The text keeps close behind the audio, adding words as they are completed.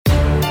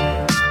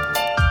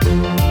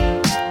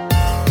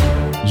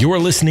You're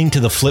listening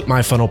to the Flip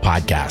My Funnel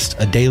podcast,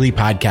 a daily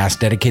podcast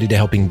dedicated to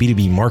helping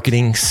B2B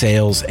marketing,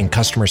 sales, and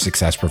customer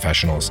success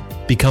professionals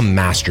become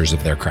masters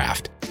of their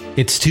craft.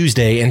 It's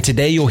Tuesday, and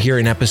today you'll hear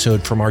an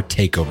episode from our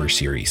Takeover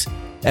series.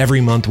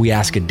 Every month, we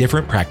ask a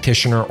different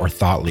practitioner or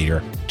thought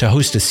leader to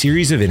host a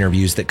series of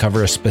interviews that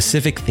cover a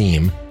specific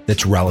theme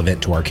that's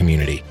relevant to our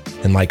community.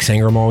 And like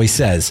Sangram always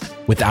says,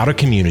 without a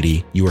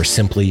community, you are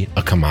simply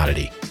a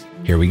commodity.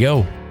 Here we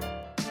go.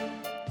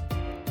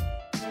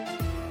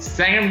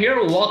 Sangram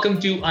here. Welcome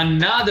to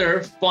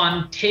another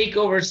fun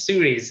Takeover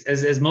series.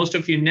 As most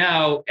of you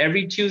know,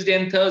 every Tuesday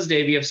and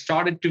Thursday, we have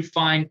started to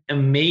find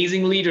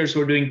amazing leaders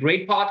who are doing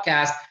great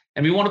podcasts,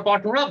 and we want to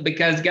partner up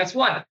because guess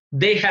what?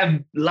 They have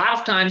a lot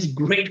of times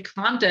great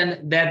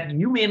content that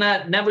you may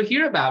never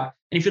hear about.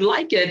 And if you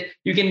like it,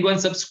 you can go and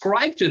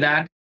subscribe to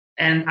that.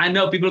 And I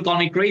know people call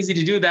me crazy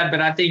to do that,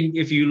 but I think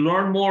if you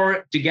learn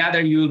more together,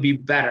 you will be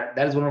better.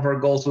 That is one of our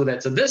goals with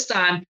it. So this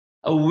time,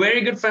 a very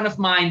good friend of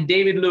mine,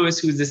 David Lewis,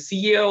 who is the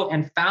CEO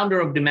and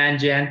founder of Demand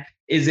Gen,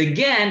 is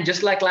again,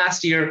 just like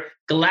last year,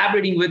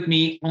 collaborating with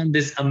me on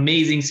this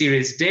amazing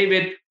series.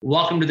 David,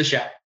 welcome to the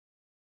show.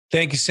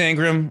 Thank you,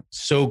 Sangram.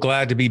 So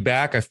glad to be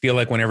back. I feel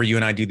like whenever you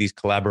and I do these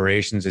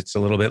collaborations, it's a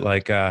little bit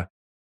like,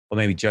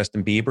 maybe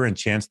Justin Bieber and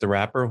Chance the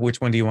Rapper.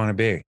 Which one do you want to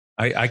be?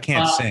 I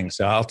can't sing,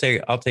 so I'll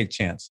take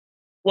Chance.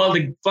 Well,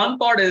 the fun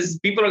part is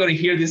people are going to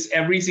hear this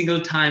every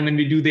single time when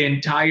we do the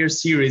entire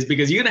series,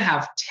 because you're going to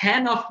have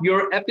 10 of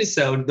your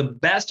episodes, the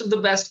best of the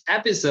best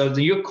episodes,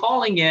 and you're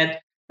calling it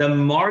the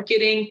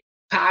Marketing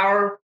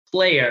Power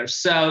Player.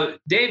 So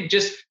Dave,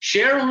 just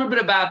share a little bit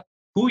about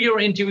who you're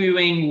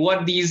interviewing,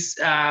 what these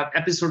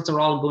episodes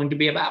are all going to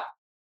be about.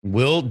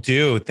 Will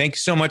do.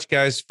 Thanks so much,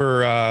 guys,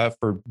 for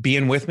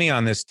being with me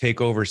on this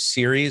Takeover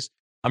series.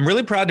 I'm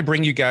really proud to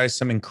bring you guys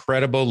some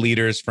incredible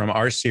leaders from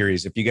our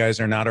series. If you guys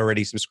are not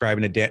already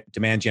subscribing to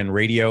Demand Gen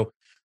Radio,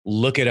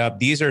 look it up.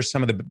 These are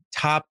some of the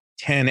top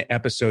 10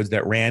 episodes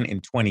that ran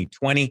in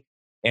 2020.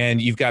 And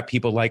you've got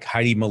people like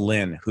Heidi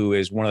Malin, who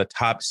is one of the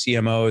top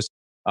CMOs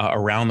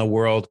around the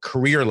world.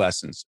 Career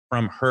lessons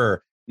from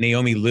her.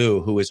 Naomi Liu,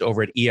 who is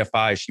over at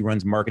EFI. She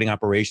runs marketing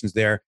operations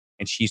there.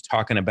 And she's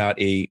talking about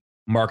a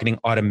marketing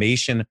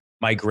automation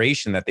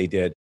migration that they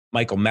did.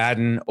 Michael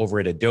Madden over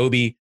at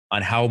Adobe,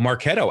 on how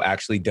Marketo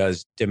actually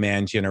does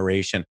demand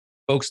generation.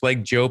 Folks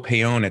like Joe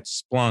Payon at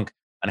Splunk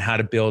on how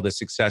to build a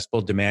successful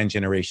demand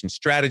generation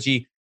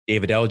strategy.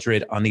 David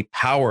Eldred on the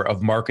power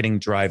of marketing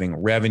driving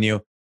revenue.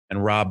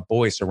 And Rob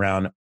Boyce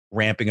around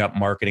ramping up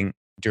marketing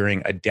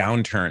during a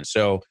downturn.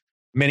 So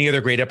many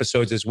other great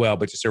episodes as well,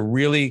 but just a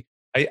really,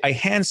 I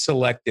hand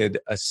selected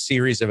a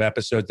series of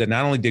episodes that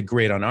not only did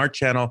great on our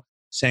channel,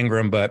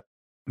 Sangram, but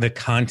the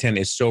content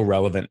is so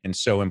relevant and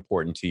so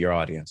important to your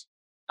audience.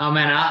 Oh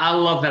man, I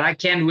love that. I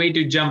can't wait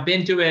to jump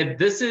into it.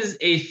 This is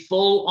a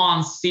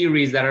full-on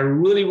series that I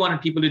really wanted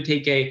people to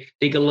take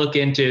a look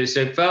into.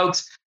 So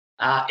folks,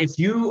 if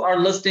you are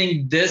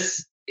listening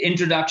this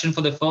introduction for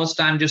the first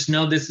time, just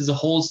know this is a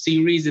whole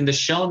series. In the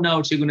show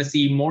notes, you're going to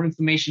see more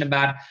information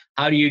about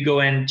how do you go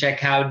and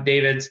check out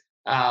David's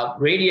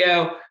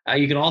radio.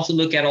 You can also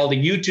look at all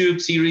the YouTube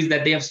series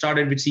that they have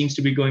started, which seems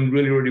to be going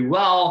really, really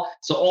well.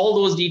 So all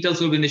those details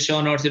will be in the show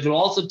notes. It will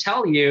also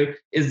tell you,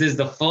 is this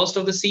the first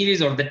of the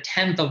series or the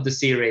 10th of the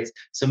series?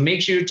 So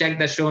make sure you check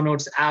the show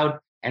notes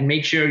out and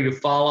make sure you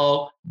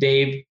follow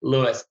Dave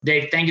Lewis.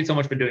 Dave, thank you so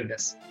much for doing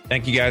this.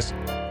 Thank you, guys.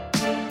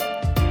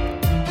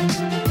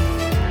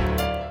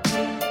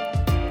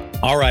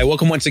 All right.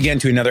 Welcome once again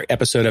to another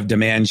episode of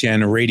Demand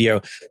Gen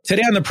Radio.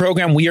 Today on the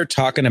program, we are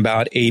talking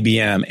about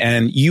ABM,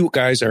 and you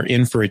guys are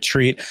in for a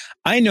treat.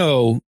 I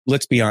know,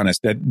 let's be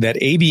honest, that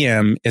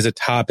ABM is a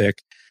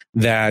topic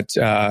that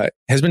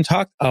has been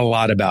talked a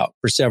lot about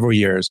for several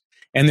years.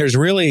 And there's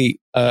really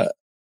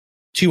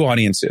two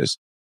audiences.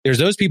 There's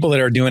those people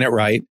that are doing it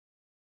right.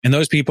 And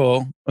those people,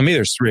 well, maybe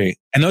there's three.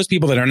 And those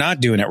people that are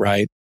not doing it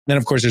right. Then,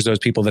 of course, there's those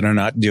people that are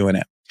not doing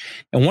it.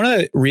 And one of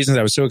the reasons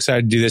I was so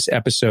excited to do this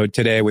episode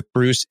today with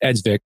Bruce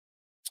Edsvik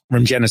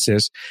from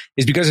Genesis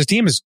is because his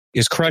team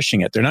is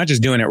crushing it. They're not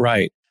just doing it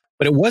right,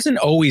 but it wasn't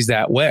always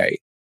that way.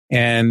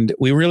 And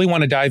we really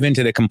want to dive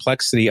into the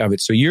complexity of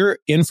it. So you're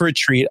in for a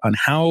treat on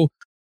how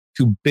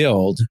to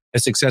build a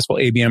successful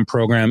ABM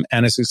program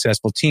and a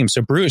successful team.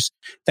 So Bruce,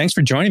 thanks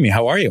for joining me.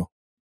 How are you?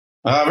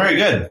 Very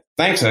good.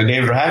 Thanks,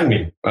 David, for having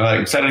me.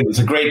 Excited. It's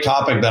a great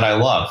topic that I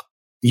love.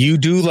 You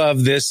do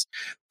love this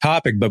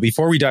topic, but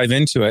before we dive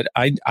into it,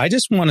 I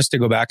just want us to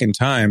go back in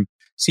time,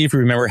 see if you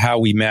remember how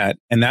we met.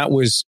 And that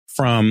was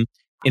from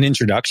an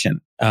introduction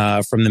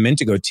from the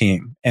Mintigo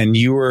team. And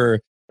you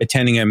were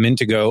attending a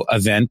Mintigo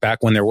event back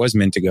when there was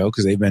Mintigo,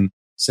 because they've been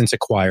since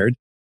acquired.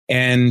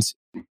 And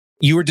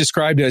you were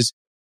described as,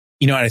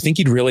 I think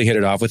you'd really hit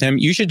it off with him.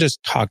 You should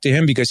just talk to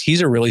him because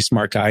he's a really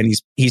smart guy and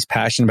he's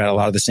passionate about a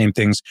lot of the same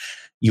things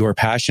you are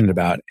passionate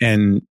about.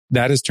 And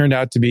that has turned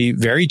out to be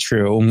very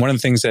true. And one of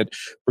the things that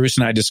Bruce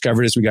and I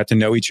discovered as we got to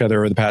know each other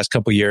over the past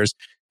couple of years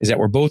is that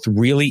we're both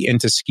really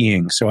into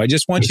skiing. So I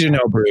just want you to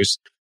know, Bruce,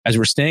 as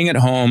we're staying at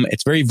home,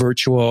 it's very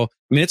virtual.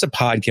 I mean, it's a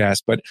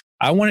podcast, but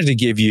I wanted to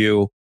give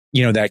you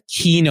that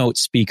keynote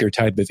speaker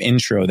type of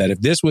intro, that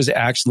if this was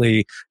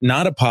actually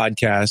not a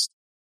podcast,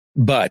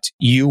 but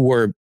you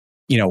were,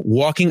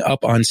 walking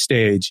up on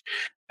stage,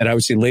 and I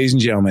would say, ladies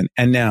and gentlemen,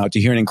 and now to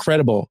hear an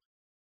incredible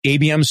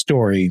ABM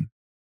story,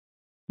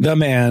 the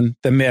man,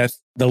 the myth,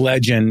 the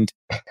legend,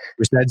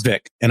 Brused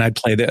Vic, and I'd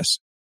play this.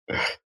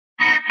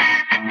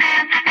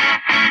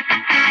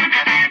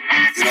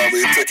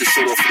 Take your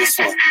shirt off for this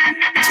one.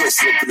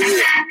 Twist up in the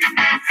air.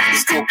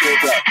 Let's go build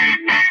up.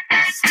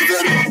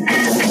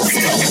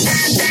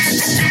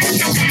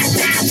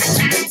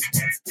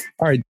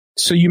 All right.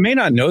 So you may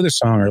not know the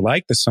song or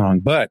like the song,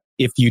 but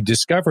if you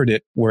discovered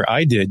it where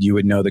I did, you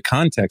would know the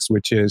context,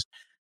 which is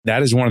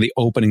that is one of the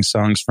opening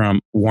songs from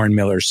Warren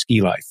Miller's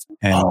Ski Life.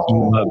 And he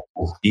loved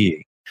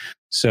skiing.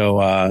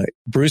 So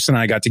Bruce and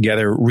I got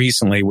together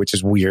recently, which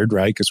is weird,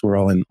 right? Because we're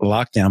all in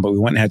lockdown, but we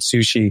went and had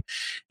sushi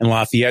in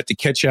Lafayette to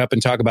catch up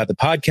and talk about the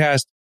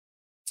podcast.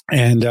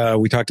 And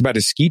we talked about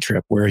his ski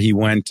trip where he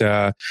went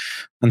on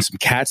some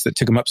cats that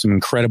took him up some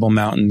incredible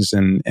mountains,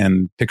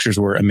 and pictures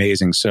were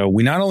amazing. So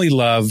we not only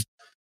love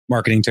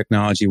marketing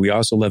technology, we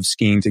also love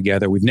skiing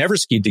together. We've never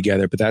skied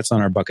together, but that's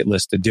on our bucket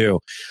list to do.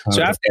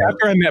 So after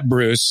I met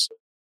Bruce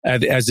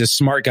as this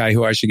smart guy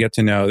who I should get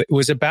to know, it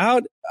was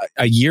about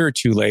a year or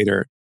two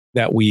later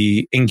that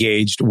we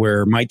engaged,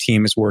 where my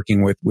team is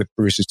working with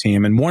Bruce's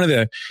team. And one of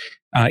the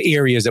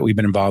areas that we've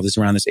been involved is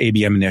around this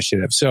ABM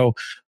initiative. So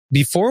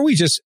before we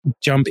just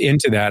jump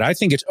into that, I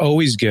think it's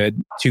always good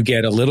to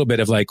get a little bit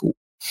of like,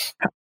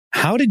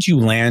 how did you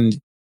land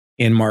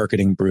in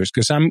marketing, Bruce?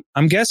 Because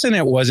I'm guessing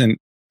it wasn't,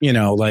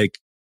 like,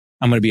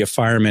 I'm going to be a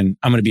fireman,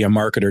 I'm going to be a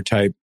marketer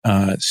type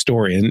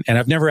story. And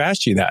I've never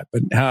asked you that,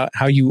 but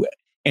how you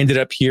ended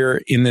up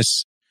here in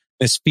this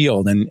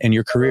field and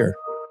your career.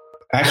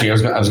 Actually,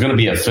 I was going to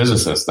be a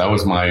physicist. That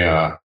was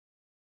my,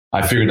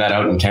 I figured that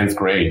out in 10th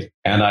grade.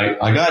 And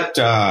I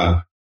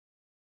got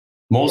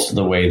most of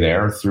the way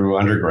there through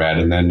undergrad.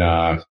 And then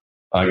I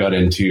got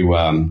into,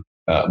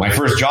 my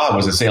first job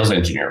was a sales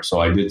engineer.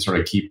 So I did sort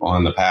of keep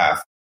on the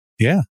path.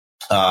 Yeah.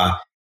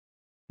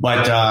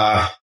 But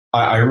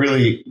I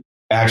really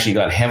actually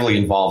got heavily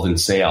involved in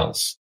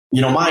sales.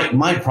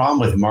 My problem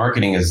with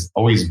marketing has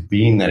always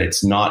been that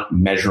it's not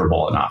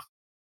measurable enough.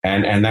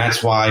 And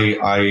that's why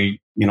I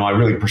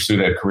really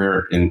pursued a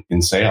career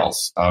in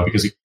sales,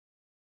 because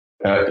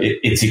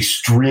it's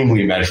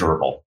extremely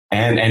measurable.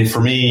 And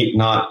for me,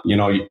 not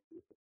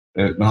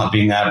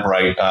being that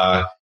bright,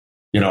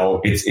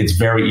 it's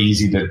very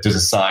easy to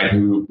decide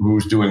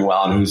who's doing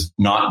well and who's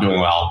not doing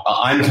well.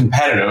 I'm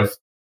competitive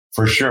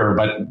for sure,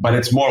 but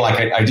it's more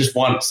like I just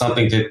want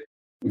something to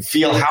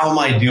feel, how am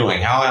I doing?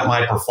 How am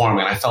I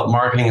performing? I felt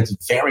marketing, it's a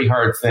very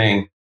hard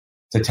thing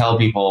to tell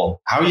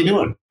people, how are you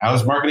doing? How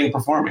is marketing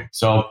performing?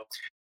 So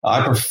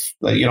I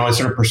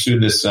sort of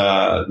pursued this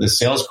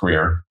sales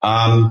career.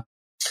 And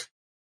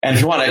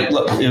if you want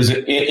to, it was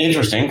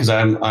interesting because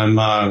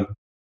I'm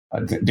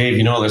Dave,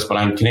 you know this, but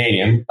I'm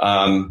Canadian,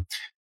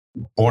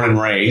 born and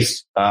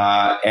raised.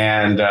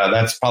 And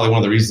that's probably one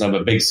of the reasons I'm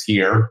a big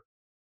skier.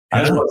 I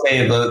just want to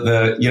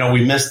say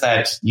we missed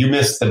that. You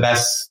missed the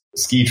best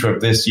ski trip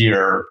this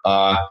year.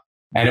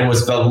 And it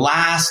was the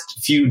last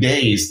few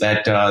days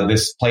that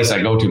this place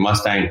I go to,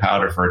 Mustang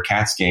Powder, for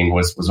cat skiing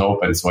was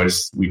open. So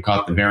we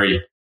caught the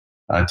very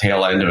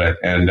tail end of it,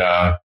 and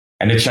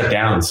it shut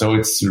down. So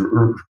it's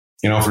for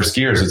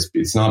skiers,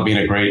 it's not been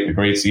a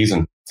great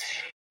season.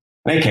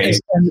 In any case,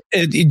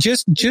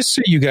 just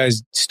so you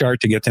guys start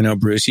to get to know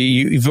Bruce,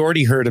 you've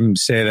already heard him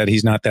say that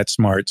he's not that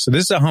smart. So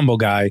this is a humble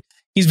guy.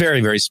 He's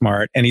very, very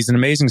smart, and he's an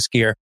amazing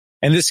skier.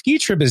 And the ski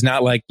trip is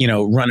not like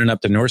running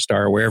up to North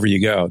Star or wherever you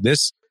go.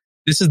 This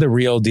is the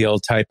real deal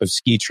type of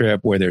ski trip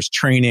where there's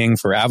training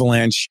for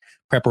avalanche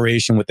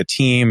preparation with the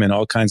team and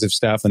all kinds of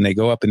stuff. And they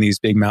go up in these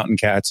big mountain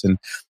cats and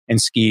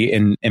ski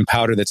in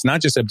powder that's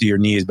not just up to your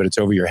knees, but it's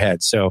over your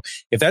head. So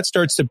if that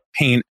starts to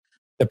paint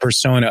the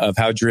persona of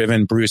how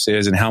driven Bruce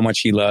is and how much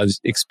he loves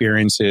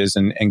experiences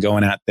and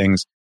going at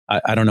things,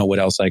 I don't know what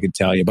else I could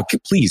tell you, but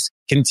please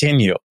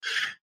continue.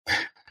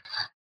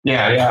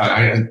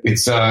 Yeah.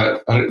 It's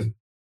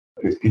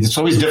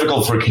always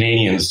difficult for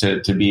Canadians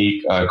to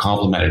be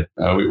complimented.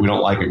 We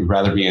don't like it. We'd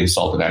rather be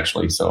insulted,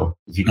 actually. So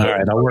if you could. All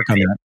right, I'll work on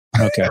that.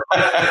 Okay.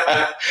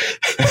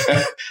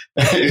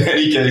 In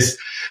any case,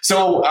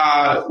 so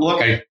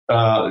look,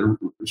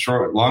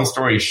 long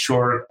story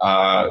short,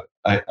 I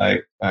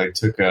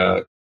took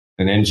an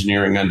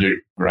engineering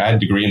undergrad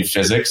degree in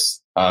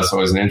physics. So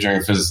I was an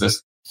engineering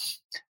physicist.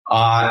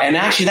 And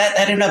actually that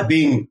ended up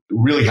being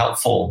really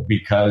helpful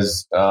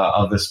because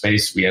of the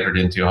space we entered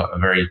into, a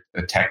very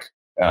tech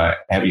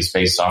heavy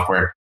space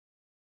software.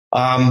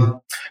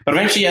 But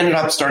eventually ended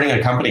up starting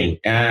a company,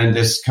 and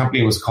this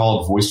company was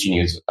called Voice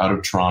Genius out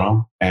of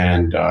Toronto.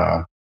 And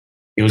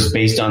it was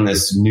based on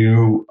this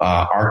new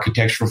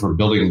architecture for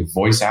building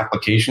voice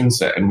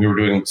applications. And we were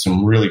doing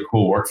some really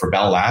cool work for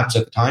Bell Labs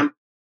at the time.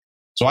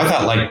 So I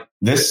thought,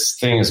 this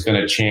thing is going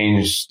to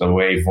change the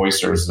way voice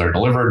services are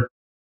delivered.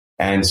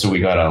 And so we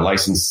got a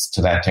license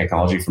to that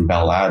technology from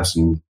Bell Labs,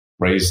 and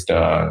raised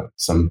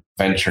some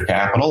venture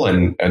capital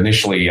and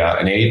initially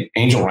an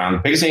angel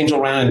round, biggest angel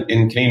round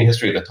in Canadian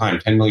history at the time,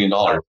 $10 million.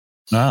 Oh,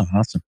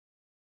 awesome.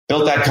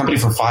 Built that company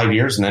for 5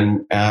 years.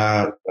 And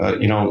then,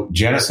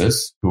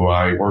 Genesis, who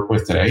I work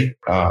with today,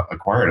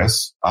 acquired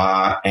us.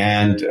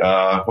 And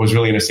what was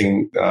really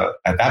interesting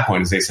at that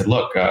point is they said,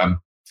 look,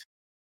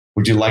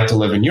 would you like to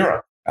live in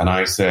Europe? And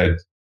I said,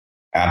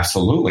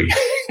 absolutely.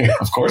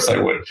 Of course I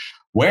would.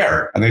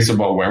 Where? And they said,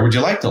 well, where would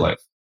you like to live?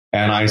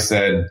 And I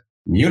said,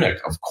 Munich,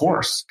 of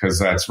course, because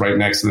that's right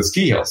next to the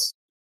ski hills.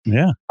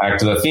 Yeah. Back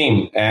to the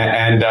theme.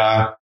 And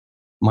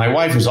my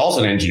wife, who's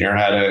also an engineer,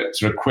 had to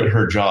sort of quit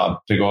her job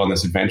to go on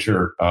this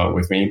adventure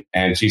with me.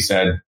 And she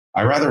said,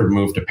 I'd rather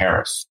move to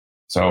Paris.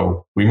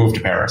 So we moved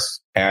to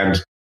Paris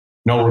and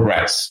no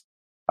regrets.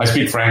 I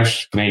speak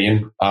French,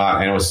 Canadian,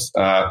 and it was,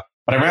 but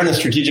I ran the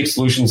strategic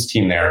solutions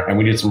team there and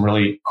we did some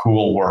really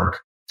cool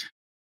work.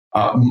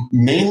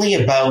 Mainly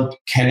about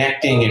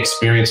connecting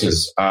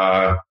experiences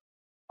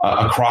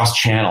across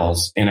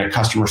channels in a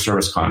customer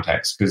service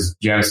context, because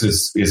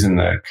Genesis is in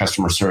the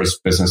customer service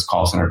business,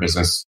 call center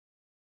business.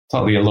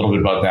 Tell you a little bit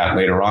about that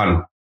later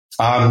on.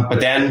 But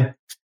then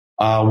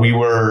we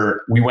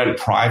went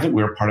private.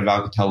 We were part of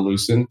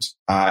Alcatel-Lucent,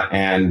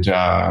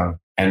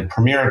 and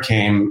Premier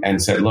came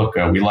and said, "Look,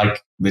 we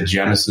like the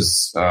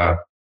Genesis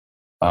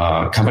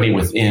company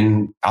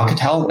within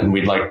Alcatel, and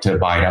we'd like to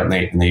buy it out."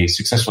 And they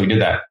successfully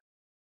did that.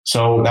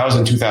 So that was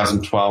in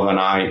 2012, and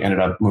I ended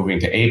up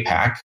moving to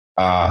APAC,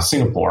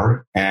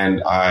 Singapore,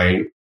 and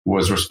I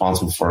was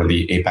responsible for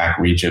the APAC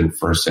region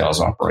for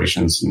sales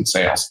operations and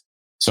sales.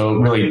 So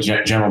really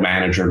general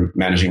manager,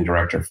 managing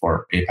director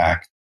for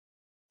APAC.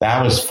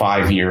 That was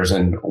 5 years,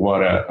 and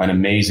what an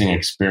amazing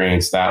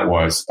experience that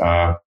was.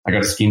 I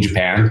got to ski in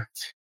Japan,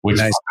 which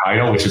nice.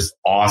 which is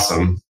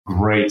awesome.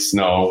 Great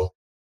snow,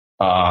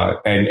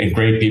 and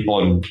great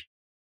people and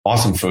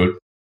awesome food.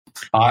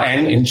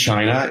 And in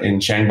China, in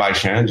Shanghai,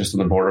 just on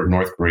the border of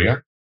North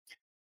Korea.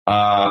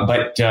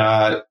 But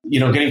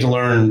getting to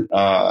learn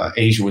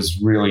Asia was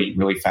really,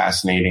 really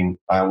fascinating.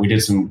 We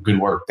did some good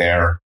work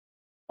there.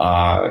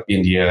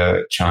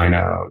 India,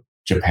 China,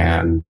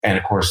 Japan, and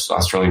of course,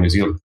 Australia, New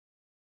Zealand.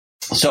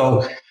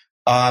 So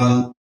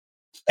at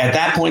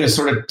that point, it's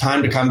sort of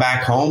time to come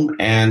back home.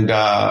 And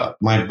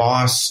my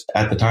boss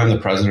at the time, the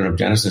president of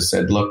Genesis,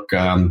 said, look,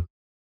 I'd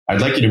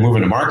like you to move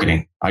into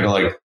marketing. I go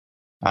like,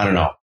 I don't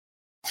know.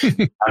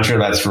 I'm sure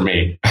that's for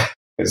me.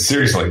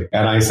 Seriously.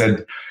 And I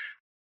said,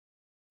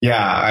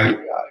 yeah,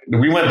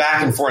 we went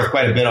back and forth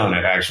quite a bit on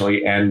it,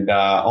 actually. And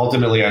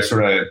ultimately, I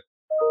sort of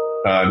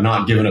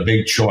not given a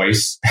big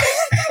choice.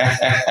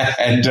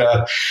 and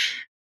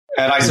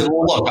I said,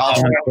 well, look,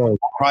 I'll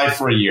try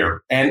for a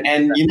year.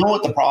 And you know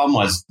what the problem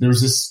was? There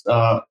was this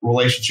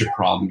relationship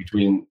problem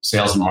between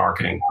sales and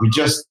marketing.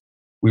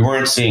 We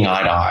weren't seeing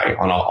eye to eye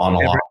on a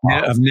lot.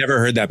 I've never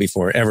heard that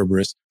before, ever,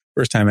 Bruce.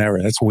 First time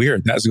ever. That's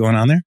weird. That's going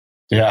on there?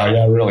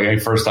 Yeah, really.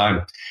 First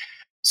time.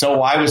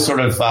 So I was sort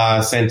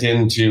of sent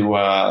in to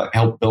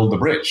help build the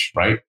bridge,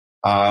 right?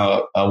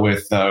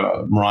 With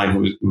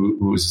Marine,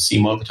 who was a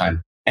CMO at the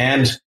time.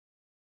 And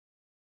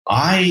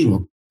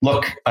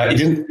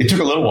it took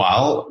a little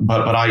while,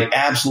 but I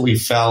absolutely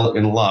fell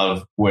in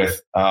love with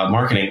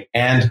marketing.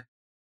 And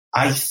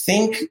I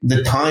think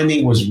the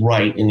timing was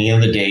right in the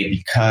end of the day,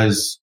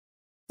 because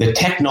the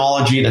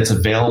technology that's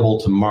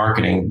available to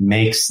marketing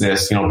makes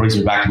this, brings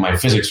me back to my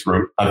physics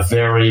root, a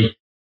very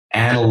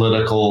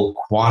analytical,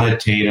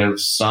 quantitative,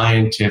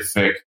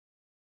 scientific,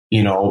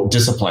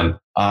 discipline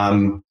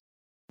that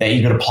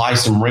you could apply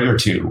some rigor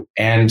to.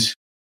 And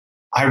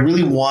I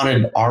really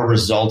wanted our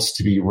results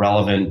to be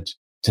relevant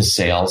to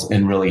sales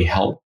and really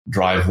help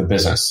drive the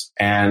business.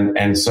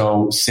 And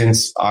so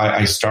since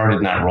I started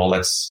in that role,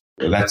 that's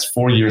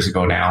 4 years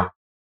ago now.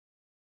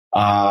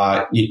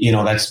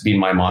 That's been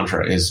my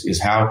mantra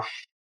is how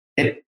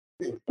it.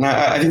 And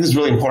I think this is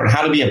really important.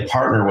 How to be a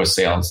partner with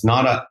sales,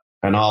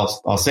 and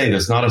I'll say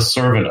this, not a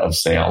servant of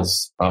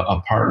sales, a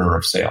partner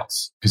of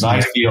sales, because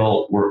I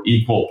feel we're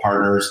equal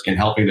partners in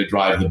helping to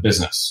drive the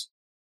business.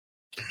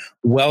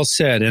 Well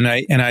said. And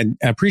I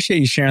appreciate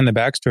you sharing the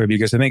backstory,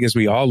 because I think as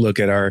we all look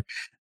at our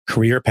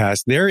career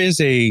paths, there is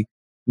a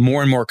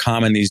more and more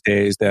common these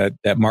days that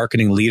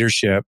marketing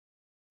leadership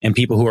and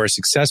people who are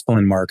successful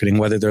in marketing,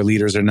 whether they're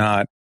leaders or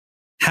not,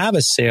 have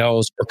a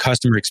sales or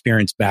customer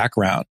experience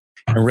background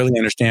and really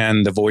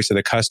understand the voice of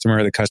the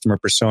customer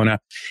persona.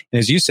 And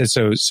as you said,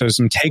 so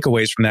some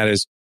takeaways from that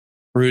is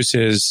Bruce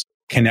is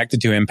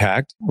connected to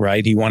impact,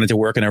 right? He wanted to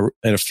work in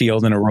a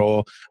field, in a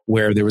role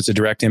where there was a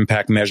direct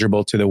impact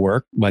measurable to the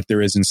work, like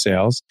there is in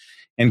sales,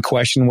 and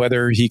question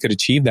whether he could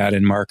achieve that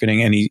in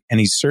marketing. And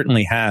he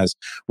certainly has.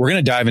 We're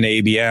going to dive into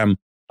ABM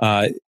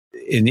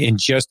in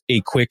just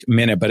a quick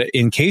minute. But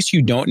in case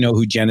you don't know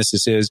who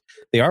Genesis is,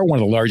 they are one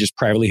of the largest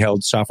privately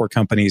held software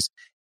companies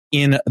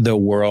in the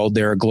world.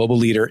 They're a global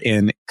leader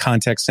in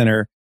contact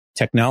center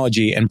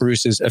technology. And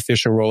Bruce's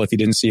official role, if you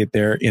didn't see it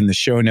there in the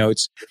show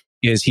notes,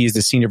 is he's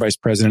the senior vice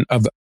president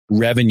of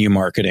revenue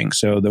marketing.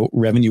 So the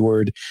revenue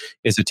word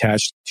is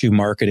attached to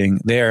marketing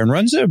there, and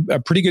runs a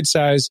pretty good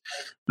size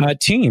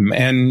team.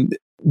 And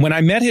when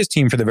I met his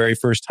team for the very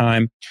first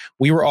time,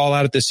 we were all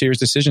out at the Serious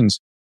Decisions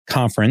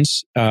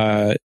conference.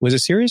 Was it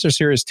Serious or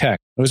Serious Tech?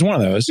 It was one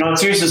of those. No,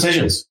 Serious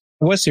Decisions.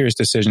 It was Serious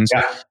Decisions.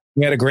 Yeah.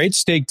 We had a great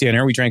steak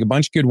dinner. We drank a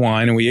bunch of good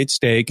wine and we ate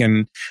steak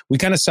and we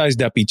kind of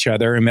sized up each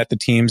other and met the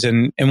teams.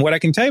 And what I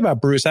can tell you about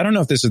Bruce, I don't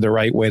know if this is the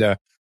right way to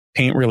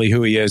paint really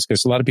who he is,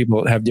 because a lot of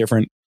people have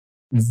different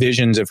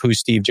visions of who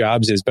Steve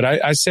Jobs is. But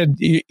I said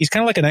he's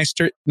kind of like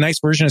a nice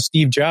version of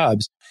Steve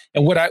Jobs.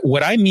 And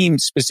what I mean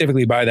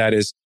specifically by that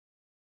is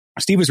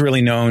Steve was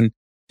really known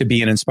to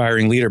be an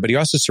inspiring leader, but he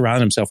also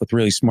surrounded himself with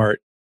really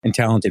smart and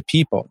talented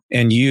people.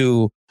 And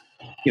you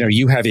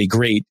have a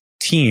great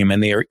team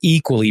and they are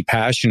equally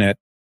passionate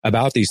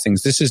about these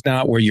things. This is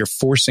not where you're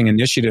forcing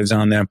initiatives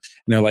on them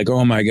and they're like,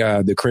 oh my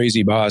God, the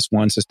crazy boss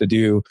wants us to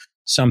do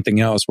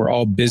something else. We're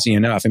all busy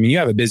enough. I mean, you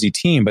have a busy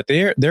team, but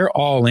they're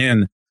all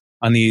in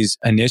on these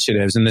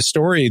initiatives. And the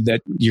story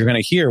that you're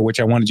going to hear, which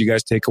I wanted you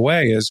guys to take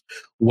away, is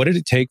what did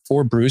it take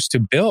for Bruce to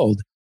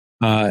build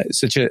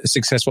such a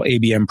successful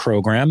ABM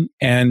program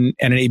and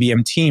an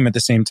ABM team at the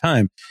same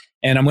time?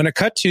 And I'm going to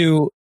cut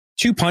to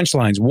two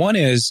punchlines. One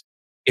is,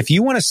 if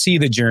you want to see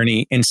the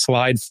journey in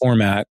slide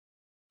format,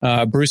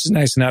 Bruce is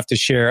nice enough to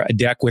share a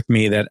deck with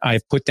me that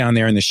I've put down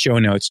there in the show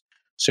notes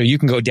so you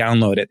can go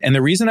download it. And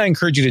the reason I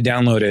encourage you to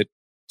download it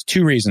is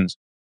two reasons.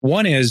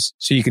 One is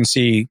so you can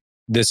see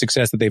the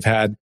success that they've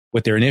had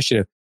with their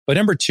initiative. But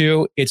number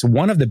two, it's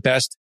one of the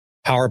best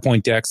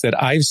PowerPoint decks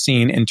that I've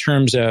seen in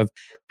terms of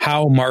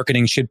how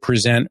marketing should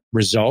present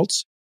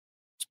results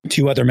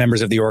to other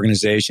members of the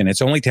organization.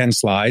 It's only 10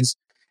 slides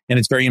and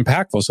it's very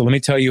impactful. So let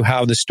me tell you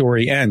how the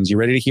story ends. You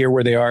ready to hear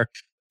where they are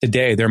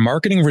today? Their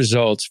marketing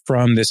results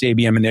from this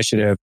ABM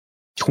initiative,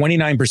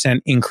 29%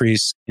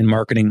 increase in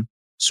marketing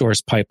source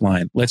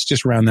pipeline. Let's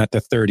just round that to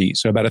 30.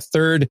 So about a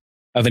third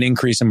of an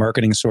increase in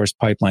marketing source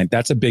pipeline.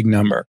 That's a big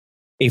number.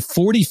 A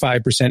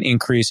 45%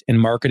 increase in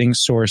marketing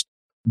sourced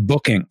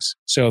bookings.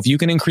 So if you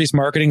can increase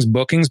marketing's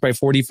bookings by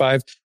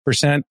 45%,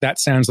 that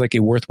sounds like a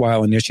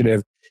worthwhile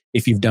initiative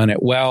if you've done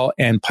it well.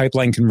 And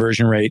pipeline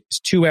conversion rate is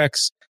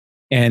 2x,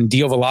 and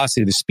deal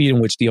velocity, the speed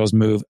in which deals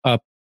move,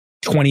 up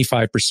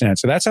 25%.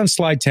 So that's on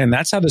slide 10.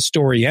 That's how the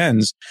story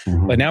ends.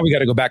 Mm-hmm. But now we got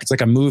to go back. It's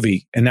like a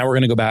movie. And now we're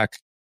going to go back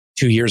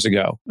 2 years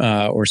ago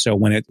or so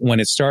when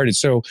it started.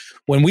 So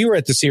when we were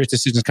at the Serious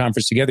Decisions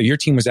conference together, your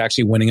team was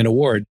actually winning an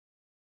award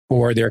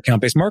for their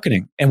account-based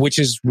marketing, and which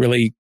is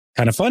really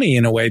kind of funny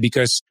in a way,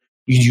 because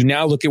you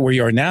now look at where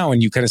you are now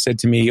and you kind of said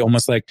to me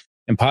almost like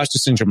imposter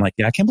syndrome, like,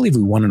 yeah, I can't believe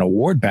we won an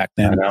award back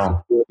then. I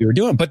know. What we were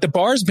doing. But the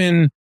bar's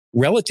been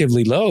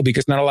relatively low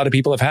because not a lot of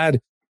people have had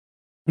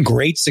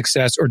great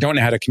success or don't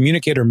know how to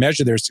communicate or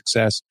measure their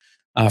success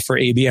for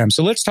ABM.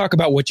 So let's talk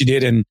about what you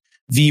did in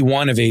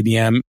V1 of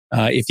ABM,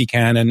 if you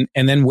can,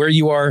 and then where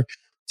you are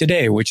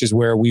today, which is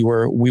where we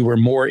were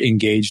more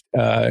engaged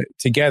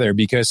together,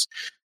 because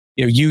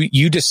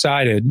you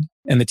decided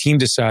and the team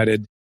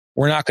decided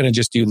we're not going to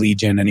just do lead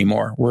gen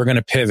anymore. We're going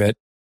to pivot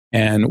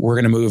and we're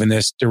going to move in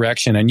this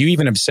direction. And you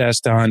even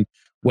obsessed on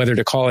whether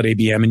to call it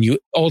ABM, and you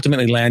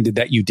ultimately landed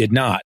that you did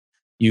not.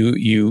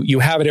 You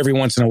have it every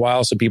once in a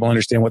while so people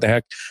understand what the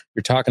heck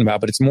you're talking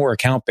about, but it's more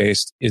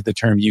account-based is the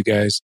term you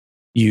guys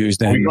use.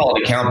 We call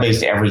it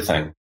account-based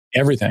everything.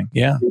 Everything,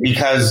 yeah.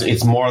 Because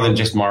it's more than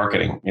just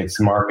marketing. It's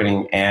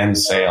marketing and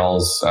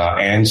sales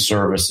and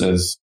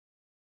services,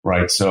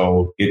 right?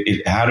 So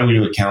how do we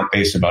do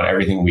account-based about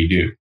everything we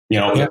do?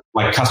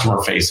 Like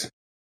customer-facing.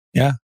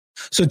 Yeah.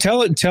 So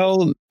tell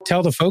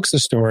the folks the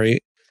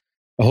story.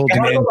 I want to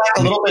go back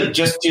a little bit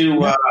just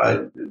to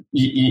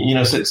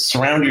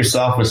surround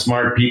yourself with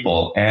smart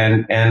people,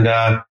 and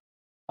I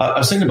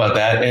was thinking about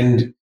that,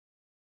 and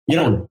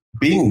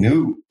being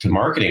new to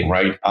marketing,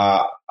 right?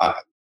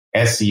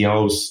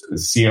 SEO,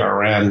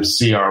 CRM,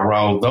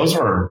 CRO, those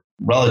are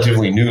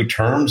relatively new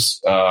terms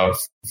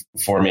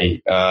for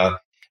me,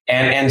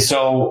 and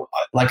so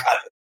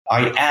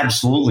I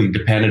absolutely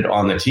depended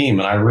on the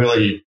team, and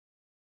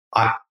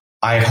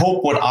I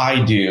hope what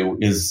I do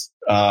is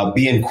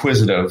be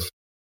inquisitive.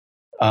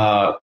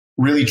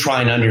 Really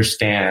try and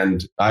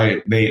understand.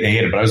 They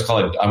hate it, but I always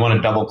call it, I want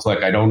to double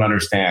click. I don't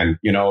understand,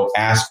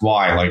 ask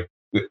why, like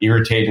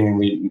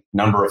irritatingly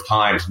number of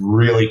times,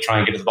 really try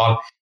and get to the bottom.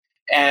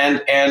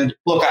 And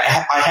look,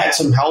 I had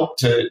some help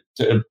to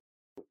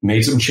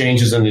make some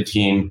changes in the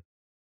team.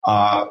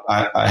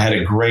 I had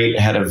a great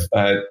head of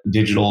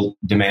digital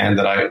demand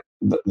that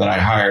I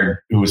hired,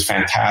 who was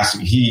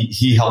fantastic.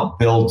 He helped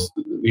build,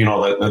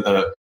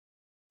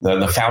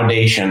 the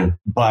foundation,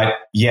 but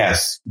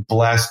yes,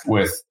 blessed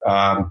with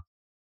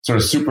sort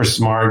of super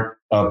smart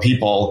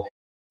people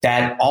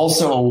that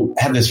also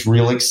have this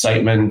real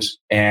excitement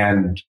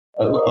and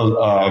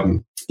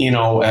an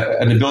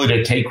ability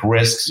to take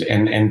risks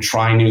and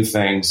try new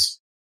things,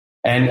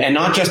 and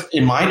not just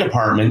in my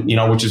department,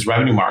 which is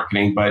revenue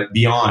marketing, but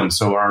beyond.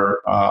 So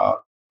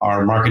our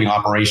marketing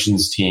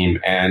operations team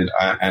and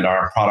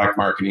our product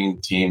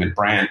marketing team and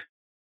brand.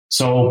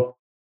 So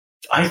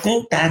I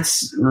think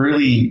that's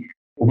really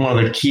one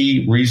of the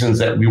key reasons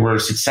that we were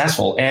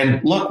successful.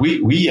 And look,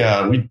 we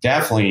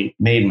definitely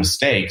made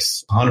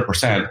mistakes,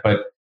 100%.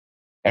 But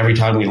every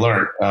time we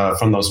learned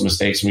from those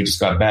mistakes, and we just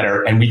got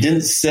better. And we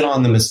didn't sit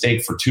on the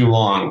mistake for too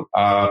long.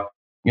 Brian,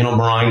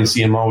 the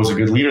CMO, was a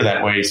good leader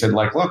that way. He said,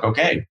 like, look,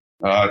 okay,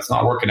 it's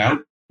not working out,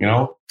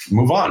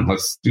 move on.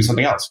 Let's do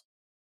something else.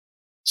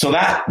 So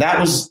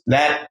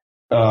that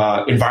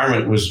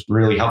environment was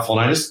really helpful.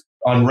 And I just,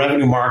 on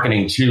revenue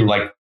marketing too,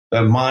 like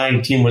my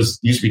team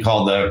used to be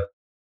called the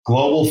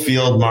Global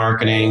Field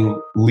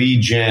Marketing,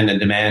 Lead Gen, and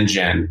Demand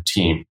Gen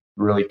team.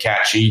 Really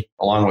catchy,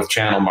 along with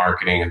channel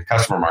marketing and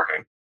customer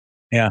marketing.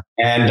 Yeah.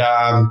 And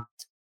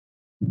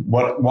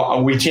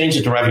what we changed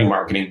it to revenue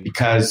marketing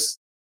because,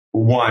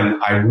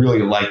 one, I really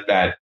like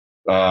that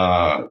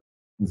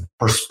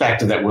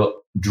perspective that we're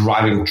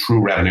driving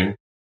true revenue.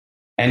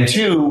 And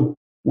two,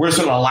 we're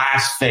sort of the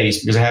last phase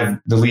because I have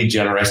the lead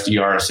gen or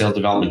SDR, sales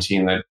development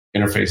team that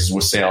interfaces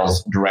with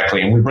sales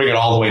directly. And we bring it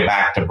all the way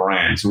back to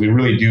brand. So we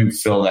really do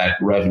fill that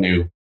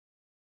revenue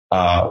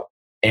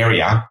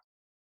area.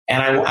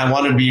 And I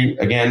want to be,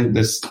 again,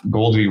 this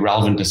goal to be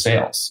relevant to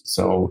sales.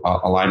 So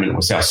alignment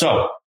with sales.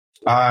 So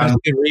that's a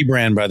good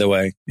rebrand, by the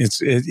way.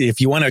 If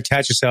you want to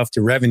attach yourself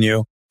to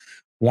revenue,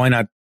 why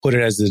not put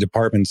it as the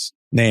department's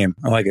name?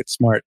 I like it.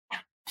 Smart.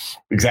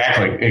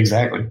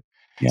 Exactly.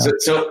 Yeah.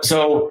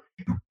 So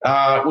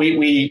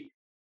we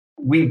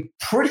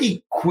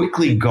pretty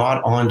quickly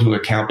got onto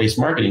account-based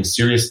marketing.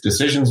 Serious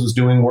Decisions was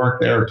doing work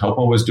there.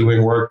 Topo was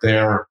doing work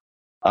there.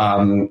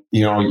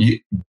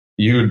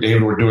 You,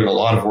 David, were doing a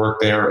lot of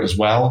work there as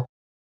well.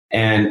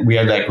 And we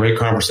had that great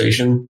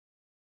conversation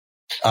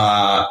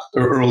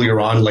earlier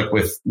on, like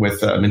with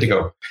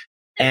Mintigo.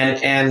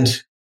 And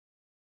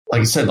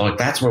like I said, like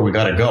that's where we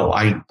got to go.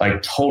 I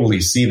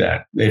totally see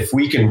that. If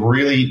we can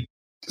really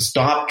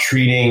stop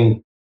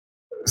treating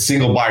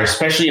single buyers,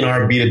 especially in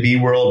our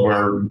B2B world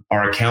where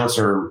our accounts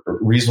are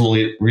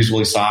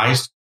reasonably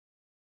sized,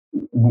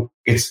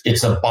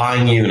 it's a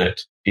buying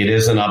unit. It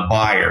isn't a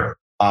buyer.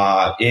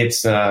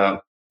 It's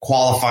a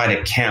qualified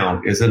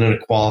account. Isn't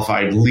it a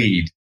qualified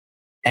lead?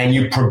 And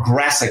you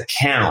progress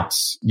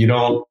accounts. You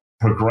don't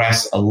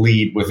progress a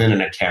lead within an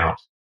account.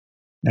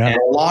 Yeah. And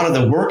a lot of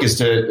the work is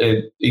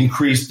to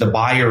increase the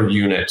buyer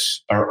unit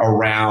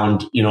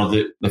around,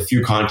 the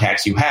few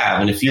contacts you have.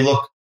 And if you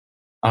look,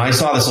 I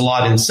saw this a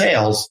lot in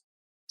sales.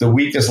 The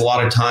weakness a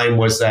lot of time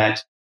was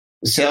that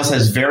sales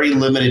has very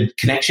limited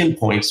connection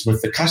points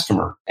with the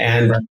customer.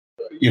 And,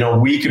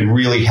 we could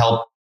really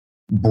help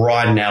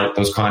broaden out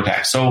those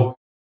contacts. So,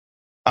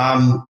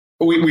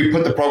 we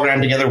put the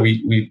program together.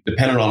 We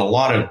depended on a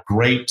lot of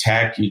great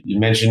tech. You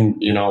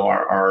mentioned,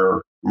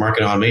 our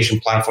marketing automation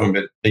platform,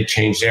 but big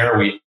change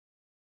there.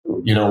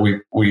 You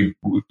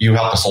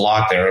helped us a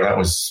lot there. That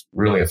was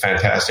really a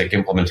fantastic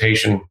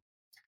implementation.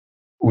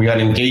 We got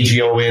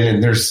Engagio in,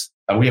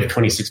 and we have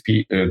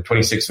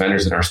 26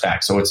 vendors in our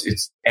stack. So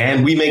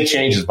and we make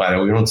changes, by the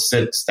way. We don't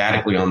sit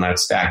statically on that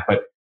stack,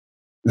 but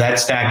that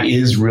stack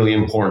is really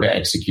important to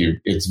execute.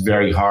 It's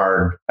very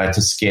hard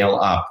to scale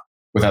up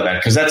without that.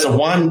 Because that's the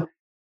one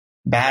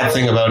bad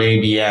thing about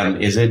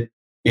ABM is it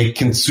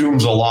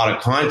consumes a lot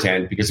of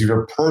content, because if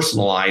you're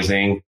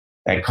personalizing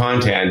that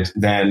content,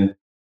 then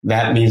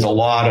that means a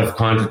lot of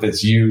content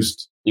that's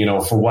used,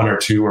 for one or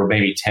two or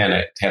maybe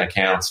 10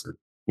 accounts or,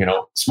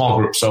 small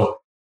groups. So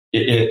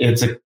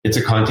it's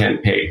a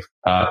content pig.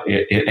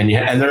 And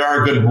there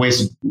are good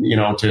ways,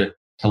 to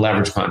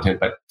leverage content,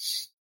 but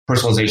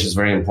personalization is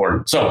very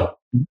important. So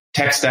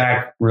tech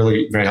stack,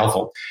 really very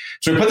helpful.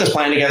 So we put this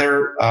plan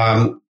together.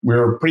 We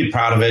were pretty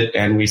proud of it,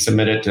 and we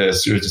submitted it to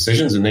Serious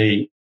Decisions, and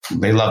they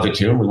loved it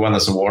too. We won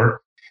this award.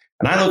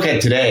 And I look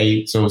at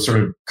today, so sort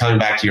of coming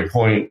back to your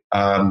point,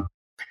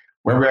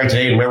 where we are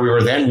today and where we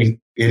were then,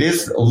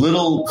 feels a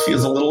little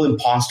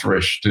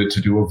imposterish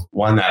to have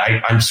won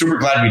that. I'm super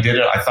glad we did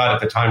it. I thought at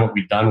the time what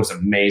we'd done was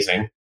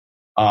amazing,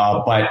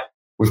 but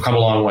we've come a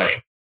long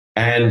way.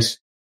 And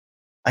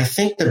I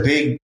think the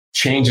big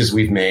changes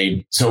we've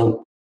made.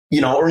 So,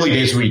 early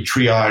days we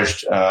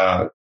triaged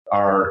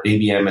our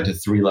ABM into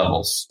 3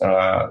 levels: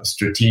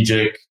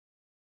 strategic,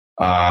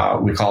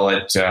 we call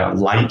it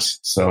light.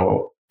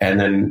 So, and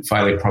then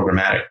finally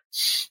programmatic.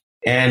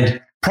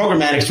 And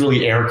programmatic's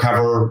really air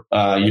cover.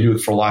 You do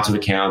it for lots of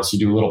accounts. You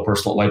do a little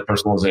light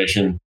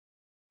personalization.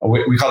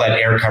 We call that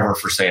air cover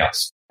for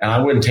sales. And I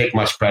wouldn't take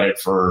much credit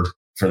for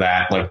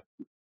that. Like,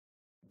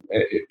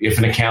 if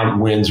an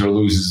account wins or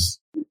loses,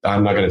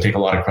 I'm not going to take a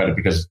lot of credit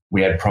because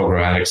we had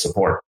programmatic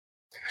support.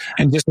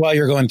 And just while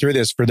you're going through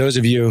this, for those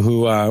of you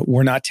who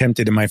were not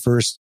tempted in my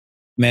first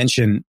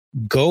mention,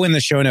 go in the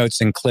show notes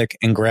and click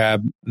and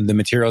grab the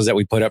materials that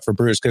we put up for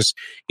Bruce, because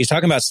he's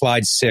talking about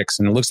slide 6,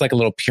 and it looks like a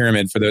little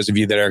pyramid for those of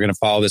you that are going to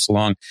follow this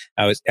along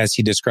as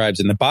he describes.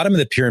 And the bottom of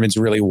the pyramid's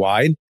really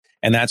wide,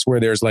 and that's where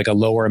there's like a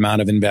lower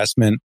amount of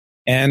investment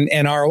and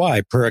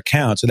ROI per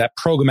account. So that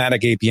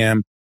programmatic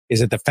ABM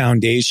is at the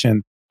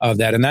foundation of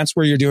that. And that's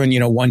where you're doing,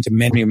 one to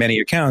many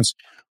accounts.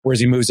 Whereas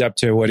he moves up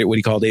to what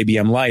he called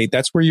ABM Light.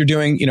 That's where you're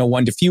doing,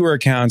 one to fewer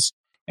accounts,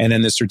 and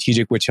then the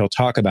strategic, which he'll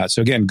talk about.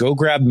 So again, go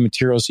grab the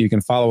material so you can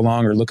follow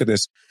along or look at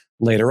this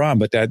later on.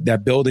 But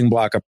that building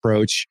block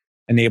approach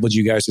enabled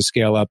you guys to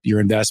scale up your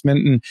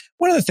investment. And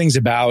one of the things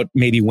about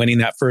maybe winning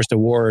that first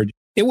award,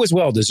 it was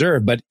well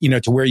deserved, but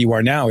to where you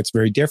are now, it's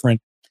very different.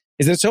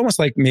 Is it's almost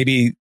like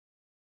maybe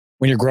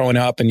when you're growing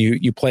up and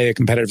you play a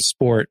competitive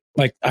sport,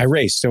 like I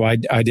raced. So I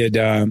did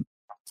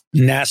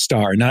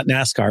NASCAR, not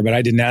NASCAR, but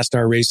I did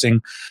NASCAR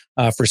racing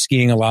for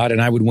skiing a lot. And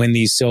I would win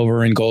these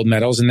silver and gold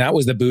medals. And that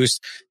was the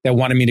boost that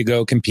wanted me to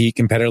go compete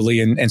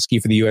competitively and ski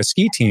for the US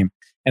ski team.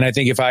 And I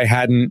think if I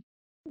hadn't,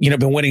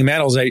 been winning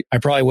medals, I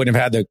probably wouldn't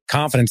have had the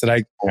confidence that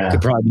I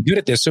could probably be good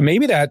at this. So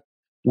maybe that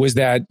was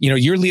that,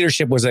 your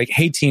leadership was like,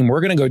 hey team,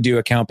 we're going to go do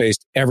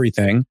account-based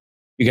everything.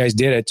 You guys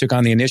did it, took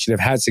on the initiative,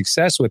 had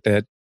success with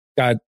it,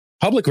 got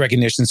public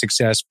recognition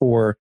success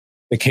for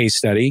the case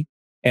study,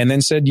 and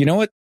then said, you know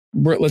what?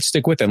 Let's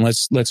stick with it. And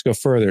let's go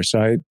further. So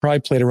I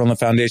probably played a role in the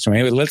foundation.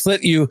 Anyway, let's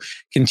let you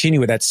continue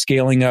with that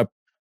scaling up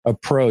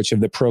approach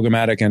of the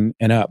programmatic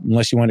and up,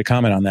 unless you want to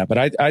comment on that.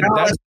 But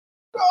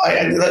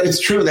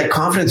it's true that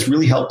confidence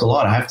really helped a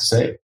lot, I have to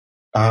say.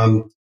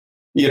 To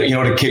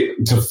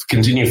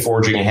continue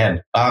forging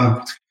ahead.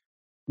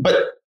 But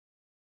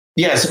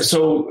yes,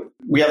 so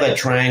we have that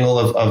triangle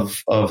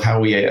of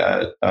how we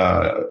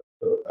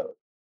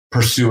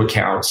pursue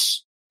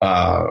accounts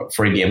for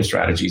ABM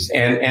strategies,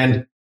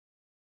 and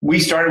we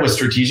started with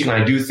strategic, and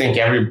I do think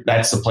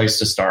that's the place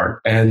to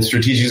start. And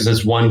strategic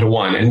is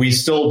 1-to-1, and we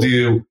still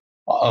do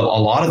a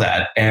lot of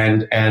that.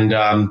 And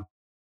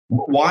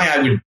why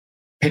I would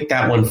pick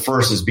that one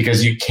first is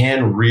because you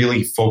can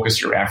really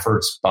focus your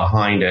efforts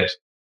behind it,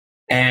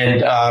 and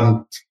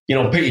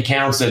pick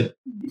accounts that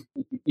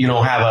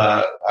have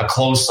a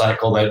close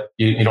cycle that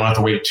you don't have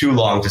to wait too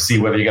long to see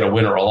whether you get a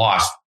win or a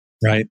loss.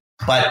 Right.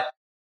 But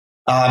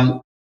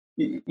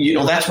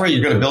that's where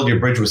you're going to build your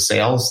bridge with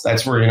sales.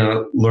 That's where you're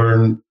going to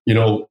learn,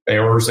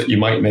 errors that you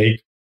might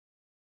make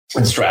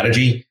in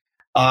strategy.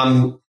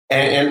 And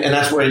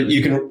that's where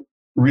you can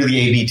really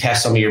A/B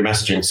test some of your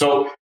messaging.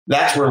 So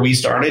that's where we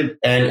started.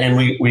 And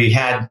we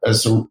had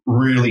some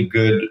really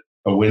good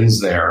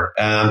wins there.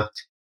 I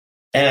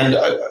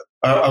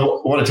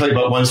want to tell you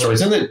about one story.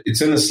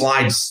 It's in the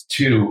slides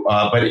too.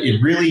 But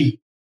it really,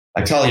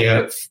 I tell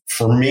you,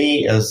 for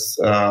me as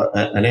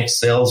an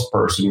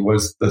ex-salesperson,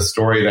 was the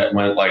story that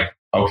went like,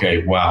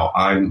 okay, wow,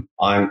 I'm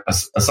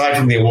aside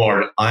from the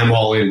award, I'm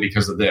all in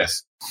because of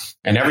this.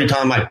 And every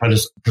time I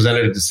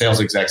presented it to sales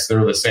execs, they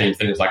were the same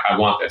thing. It's like, I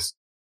want this.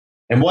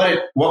 And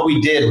what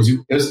we did was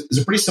it was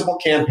a pretty simple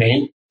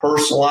campaign,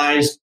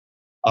 personalized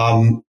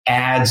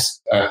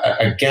ads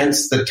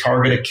against the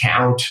target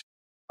account.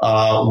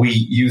 We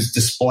used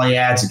display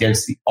ads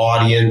against the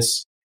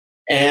audience.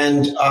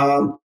 And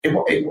it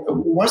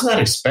wasn't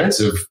that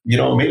expensive,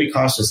 maybe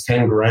cost us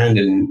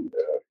 $10,000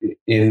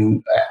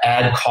 in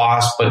ad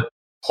cost, but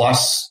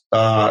plus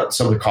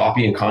some of the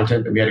copy and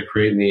content that we had to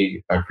create in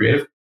the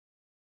creative.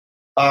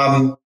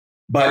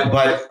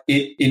 But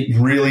it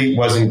really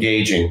was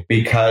engaging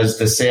because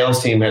the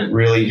sales team had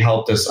really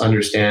helped us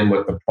understand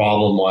what the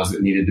problem was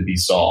that needed to be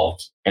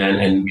solved.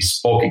 And we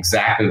spoke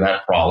exactly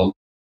that problem.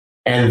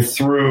 And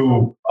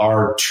through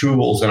our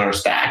tools and our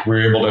stack, we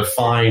were able to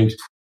find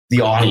the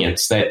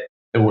audience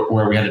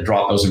where we had to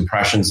drop those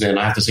impressions in.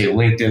 I have to say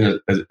LinkedIn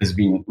has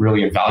been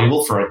really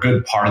invaluable for a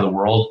good part of the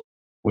world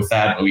with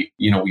that. We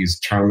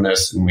used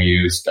Terminus and we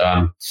used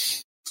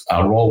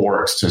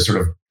Rollworks to sort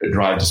of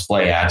drive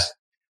display ads.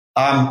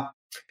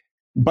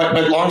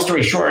 But long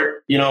story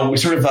short, we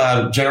sort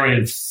of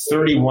generated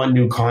 31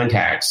 new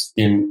contacts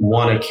in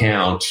one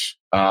account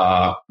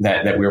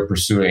that we were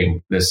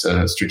pursuing this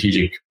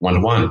strategic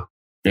 1-to-1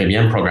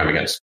 ABM program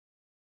against.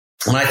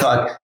 And I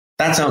thought,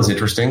 that sounds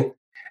interesting.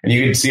 And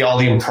you could see all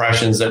the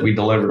impressions that we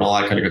delivered and all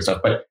that kind of good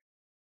stuff. But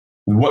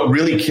what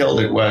really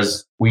killed it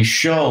was we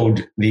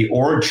showed the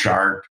org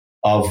chart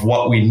of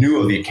what we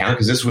knew of the account,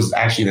 because this was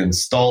actually an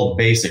installed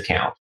base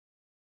account.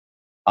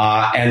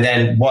 And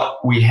then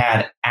what we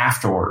had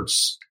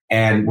afterwards.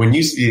 And when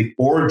you see the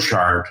org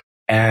chart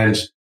and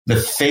the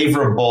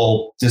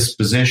favorable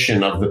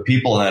disposition of the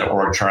people in that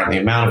org chart and the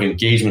amount of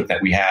engagement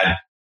that we had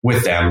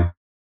with them,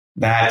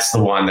 that's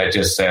the one that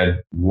just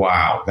said,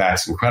 wow,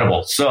 that's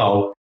incredible.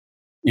 So,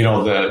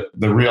 the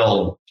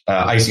real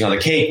icing on the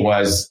cake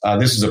was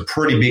this is a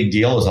pretty big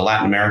deal. It was a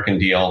Latin American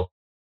deal.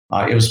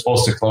 It was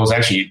supposed to close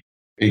actually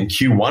in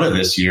Q1 of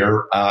this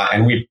year.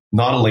 And we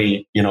not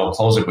only,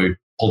 closed it, we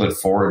pulled it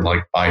forward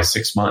like by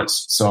 6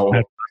 months. So,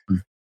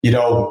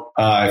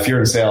 if you're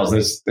in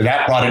sales,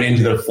 that brought it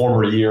into the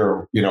former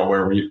year,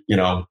 where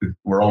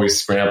we're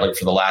always scrambling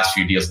for the last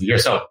few deals of the year.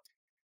 So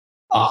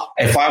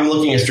if I'm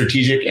looking at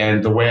strategic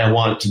and the way I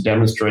want to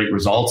demonstrate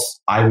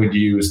results, I would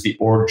use the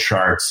org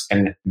charts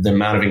and the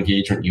amount of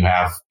engagement you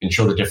have and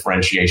show the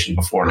differentiation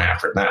before and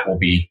after. And that will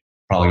be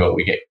probably what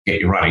we get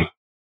you running.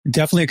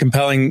 Definitely a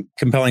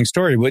compelling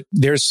story. But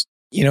there's,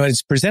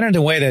 it's presented in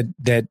a way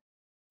that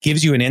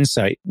gives you an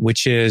insight,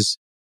 which is,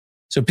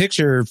 so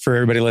picture for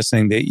everybody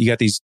listening that you got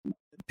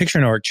picture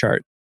an org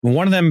chart.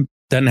 One of them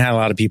doesn't have a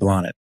lot of people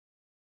on it.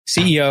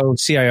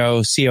 CEO,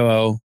 CIO,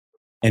 COO,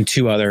 and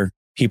 2 other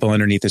people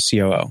underneath the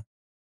COO.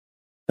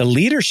 The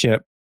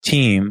leadership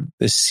team,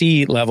 the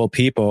C-level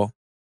people,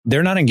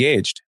 they're not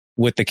engaged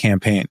with the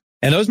campaign.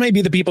 And those may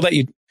be the people that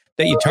you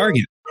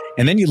target.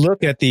 And then you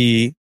look at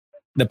the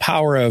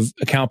power of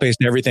account-based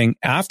and everything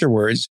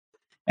afterwards.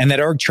 And that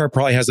org chart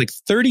probably has like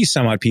 30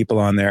 some odd people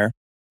on there.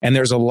 And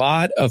there's a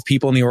lot of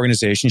people in the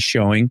organization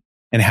showing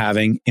and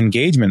having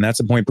engagement. That's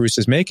the point Bruce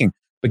is making.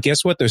 But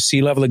guess what? Those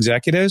C-level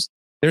executives,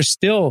 they're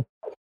still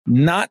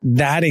not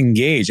that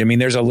engaged. I mean,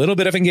 there's a little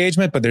bit of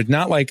engagement, but there's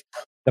not like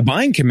the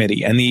buying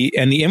committee and the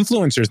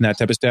influencers and that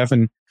type of stuff.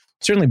 And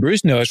certainly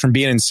Bruce knows from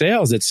being in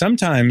sales that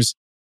sometimes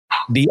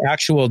the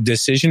actual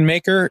decision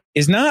maker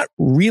is not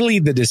really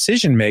the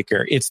decision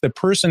maker. It's the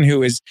person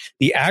who is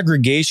the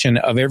aggregation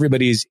of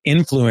everybody's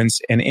influence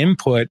and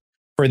input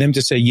for them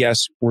to say,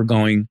 yes, we're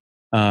going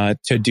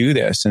to do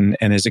this. And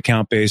as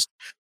account-based,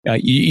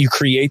 you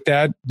create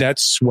that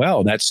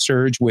swell, that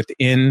surge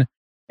within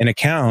an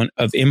account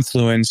of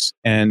influence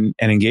and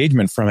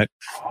engagement from it.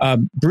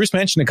 Bruce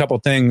mentioned a couple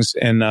of things,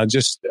 and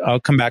I'll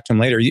come back to him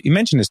later. You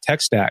mentioned his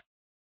tech stack.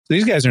 So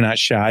these guys are not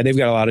shy. They've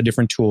got a lot of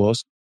different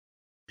tools.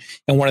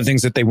 And one of the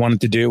things that they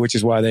wanted to do, which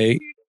is why they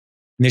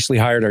initially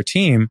hired our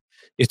team,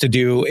 is to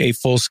do a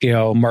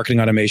full-scale marketing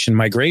automation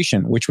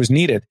migration, which was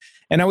needed.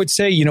 And I would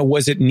say,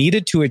 was it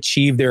needed to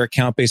achieve their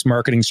account-based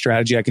marketing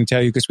strategy? I can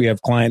tell you because we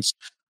have clients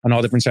on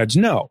all different sides.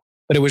 No,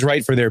 but it was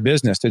right for their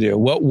business to do.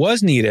 What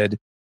was needed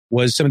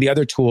was some of the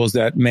other tools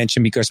that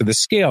mentioned because of the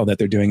scale that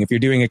they're doing. If you're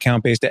doing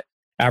account-based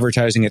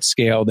advertising at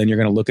scale, then you're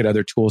going to look at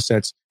other tool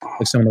sets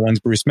like some of the ones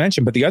Bruce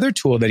mentioned. But the other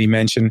tool that he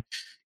mentioned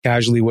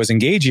casually was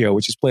Engagio,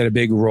 which has played a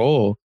big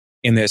role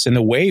in this. And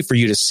the way for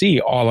you to see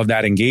all of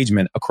that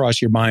engagement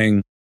across your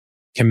buying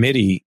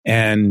committee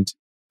and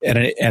at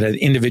an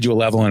individual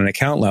level and an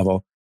account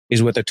level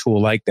is with a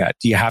tool like that.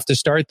 Do you have to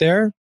start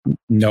there?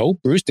 No,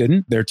 Bruce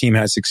didn't. Their team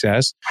has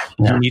success.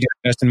 Yeah. You need to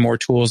invest in more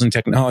tools and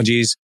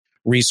technologies,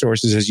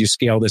 resources as you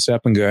scale this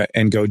up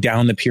and go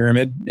down the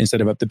pyramid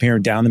instead of up the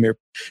pyramid, down the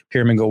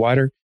pyramid, go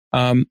wider.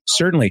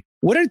 Certainly.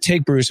 What did it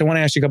take, Bruce? I want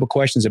to ask you a couple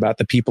questions about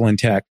the people in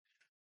tech.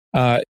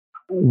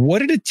 What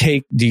did it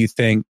take, do you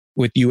think,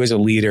 with you as a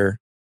leader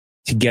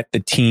to get the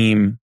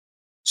team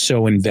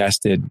so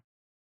invested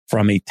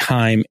from a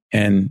time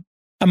and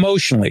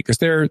emotionally? Because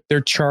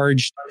they're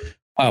charged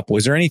up.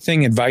 Was there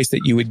anything advice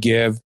that you would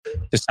give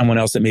to someone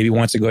else that maybe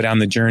wants to go down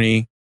the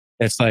journey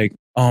that's like,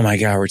 oh my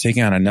God, we're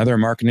taking on another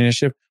marketing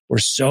initiative. We're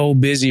so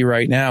busy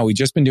right now. We've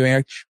just been doing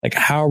it. Like,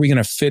 how are we going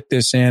to fit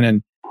this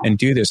in and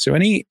do this? So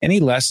any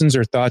lessons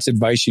or thoughts,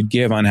 advice you'd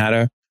give on how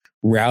to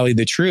rally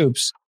the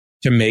troops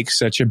to make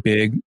such a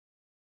big,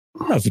 I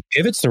don't know if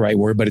pivot's the right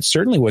word, but it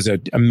certainly was a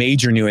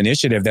major new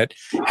initiative that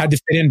had to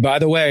fit in, by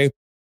the way,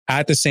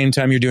 at the same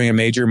time you're doing a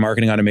major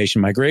marketing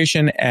automation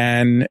migration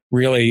and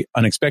really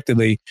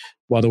unexpectedly,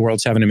 while the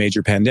world's having a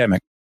major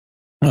pandemic.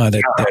 And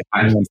a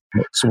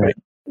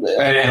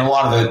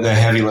lot of the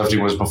heavy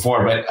lifting was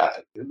before, but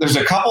there's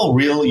a couple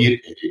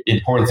really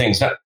important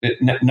things.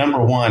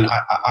 Number one,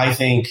 I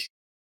think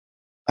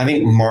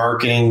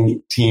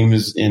marketing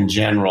teams in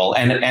general,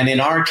 and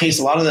in our case,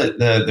 a lot of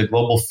the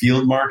global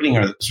field marketing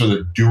are sort of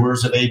the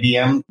doers of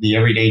ABM, the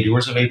everyday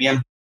doers of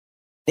ABM.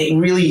 They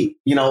really,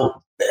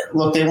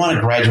 look, they want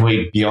to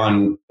graduate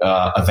beyond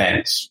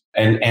events,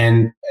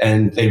 and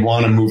they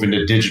want to move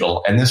into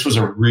digital. And this was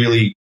a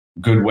really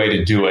good way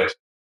to do it.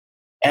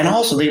 And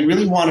also, they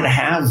really wanted to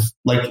have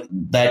like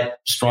that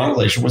strong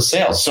relationship with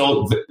sales.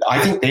 So I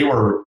think they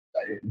were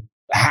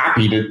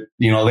happy to,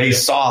 they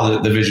saw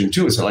the vision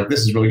too. So like, this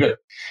is really good.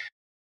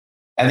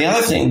 And the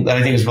other thing that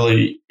I think is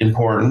really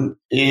important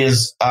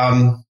is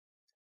I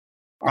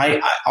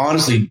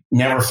honestly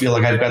never feel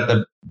like I've got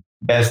the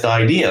best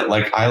idea.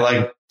 Like, I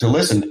like to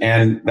listen.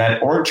 And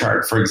that org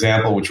chart, for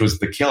example, which was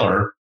the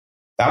killer,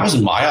 that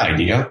wasn't my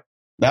idea.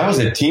 That was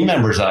a team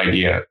member's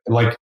idea.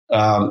 Like,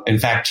 in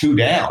fact, 2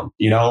 down,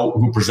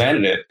 who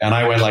presented it. And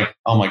I went like,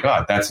 oh my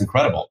God, that's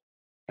incredible.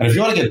 And if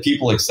you want to get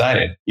people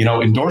excited,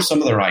 endorse some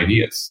of their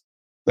ideas.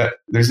 That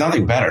there's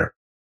nothing better.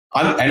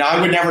 And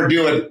I would never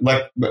do it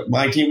like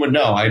my team would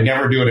know. I'd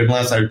never do it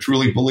unless I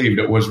truly believed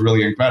it was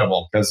really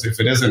incredible. Because if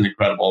it isn't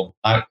incredible,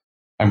 I'm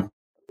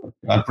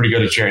pretty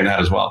good at sharing that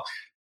as well.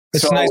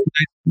 It's a nice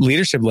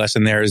leadership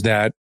lesson there is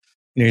that,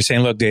 you're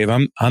saying, look, Dave,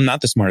 I'm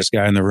not the smartest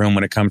guy in the room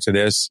when it comes to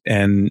this.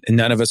 And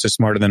none of us are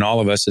smarter than all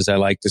of us, as I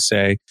like to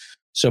say.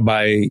 So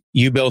by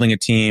you building a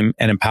team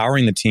and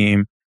empowering the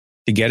team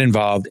to get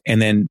involved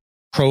and then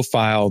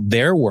profile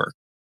their work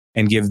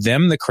and give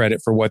them the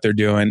credit for what they're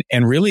doing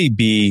and really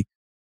be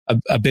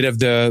a bit of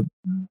the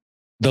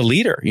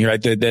leader,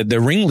 right? The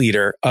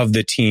ringleader of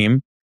the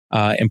team,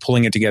 and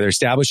pulling it together,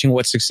 establishing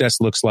what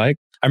success looks like.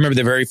 I remember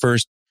the very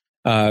first,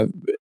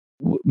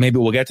 maybe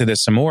we'll get to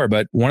this some more,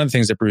 but one of the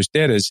things that Bruce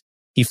did is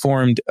he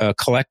formed a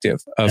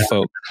collective of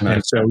folks.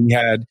 And so he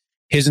had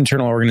his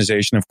internal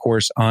organization, of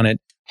course, on it,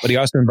 but he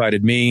also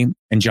invited me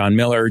and John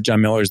Miller.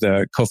 John Miller is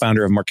the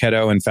co-founder of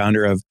Marketo and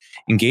founder of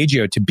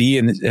Engagio to be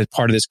as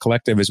part of this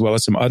collective, as well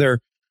as some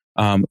other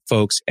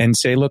folks, and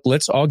say, look,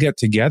 let's all get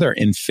together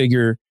and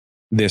figure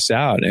this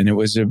out. And it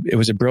was a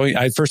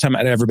brilliant, first time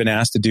I'd ever been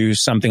asked to do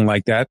something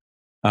like that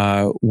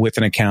with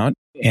an account.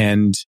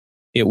 And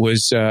it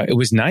was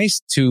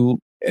nice to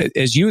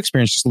as you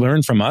experience, just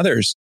learn from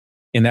others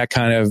in that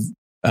kind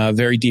of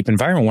very deep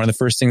environment. One of the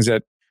first things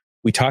that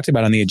we talked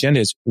about on the agenda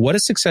is, what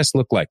does success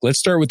look like? Let's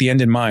start with the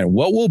end in mind.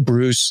 What will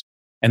Bruce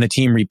and the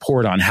team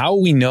report on? How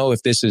will we know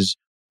if this is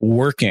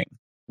working?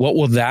 What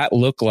will that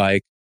look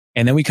like?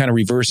 And then we kind of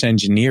reverse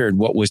engineered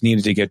what was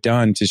needed to get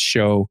done to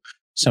show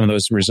some of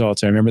those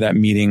results. I remember that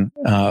meeting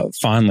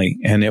fondly,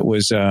 and it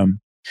was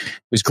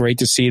great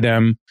to see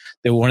them.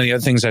 One of the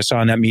other things I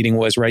saw in that meeting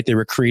was, right, they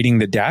were creating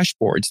the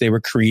dashboards. They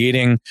were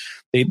creating,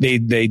 they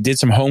did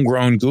some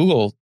homegrown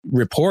Google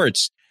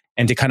reports,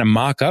 and to kind of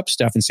mock up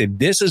stuff and say,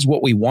 this is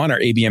what we want our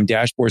ABM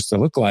dashboards to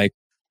look like.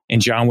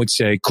 And John would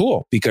say,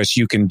 cool, because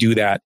you can do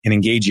that in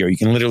Engagio. You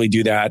can literally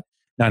do that,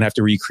 not have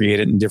to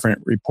recreate it in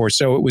different reports.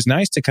 So it was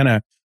nice to kind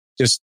of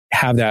just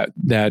have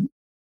that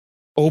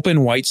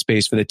open white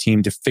space for the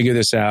team to figure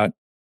this out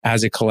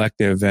as a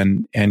collective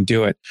and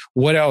do it.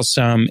 What else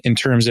in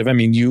terms of,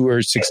 you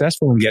were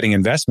successful in getting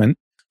investment.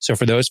 So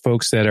for those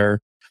folks that are,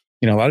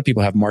 a lot of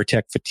people have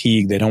MarTech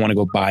fatigue. They don't want to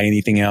go buy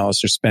anything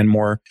else or spend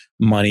more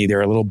money. They're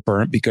a little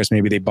burnt because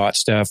maybe they bought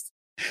stuff.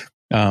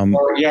 Or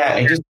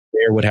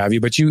what have you.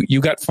 But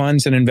you got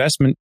funds and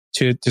investment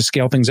to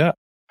scale things up.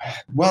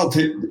 Well,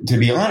 to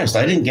be honest,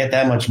 I didn't get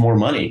that much more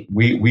money.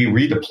 We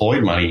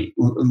redeployed money.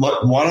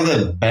 Look, one of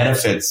the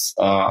benefits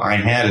I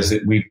had is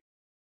that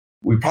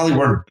we probably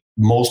weren't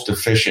most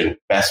efficient,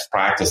 best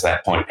practice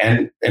at that point.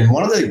 And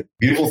one of the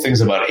beautiful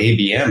things about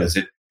ABM is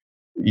that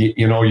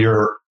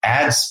your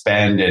ad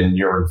spend and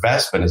your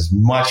investment is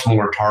much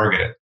more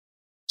targeted.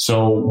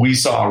 So we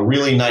saw a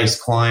really nice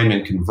climb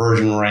in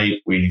conversion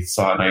rate. We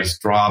saw a nice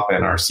drop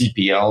in our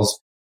CPLs.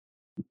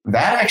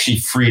 That actually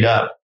freed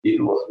up.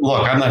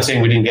 Look, I'm not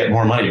saying we didn't get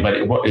more money, but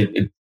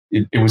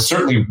it was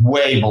certainly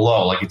way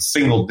below, like it's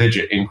single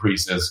digit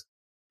increases.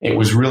 It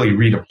was really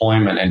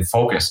redeployment and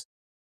focus.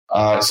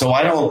 So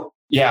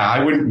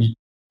I wouldn't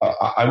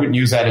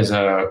use that as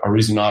a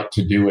reason not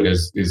to do it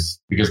is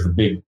because of the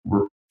big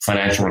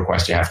financial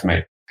request you have to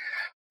make.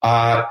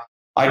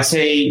 I'd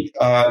say,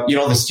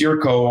 the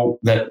Steerco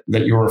that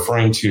you're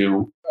referring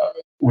to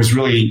was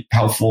really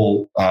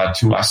helpful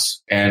to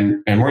us,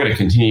 and we're going to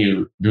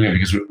continue doing it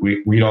because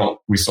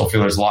we still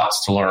feel there's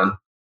lots to learn.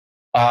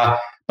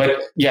 But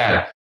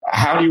yeah,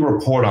 how do you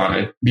report on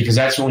it? Because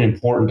that's really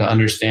important to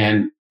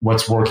understand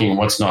what's working and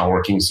what's not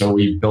working. So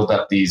we built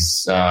up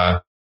these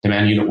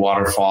demand unit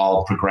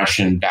waterfall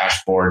progression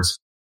dashboards.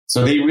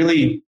 So they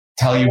really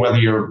tell you whether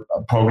your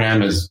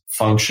program is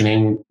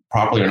functioning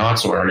properly or not.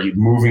 So are you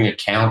moving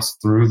accounts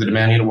through the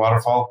demand unit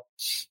waterfall?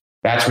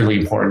 That's really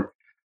important.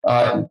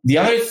 The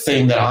other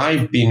thing that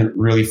I've been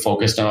really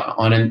focused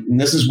on, and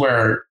this is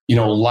where,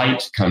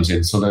 light comes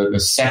in. So the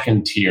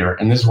second tier,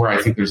 and this is where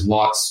I think there's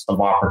lots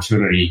of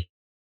opportunity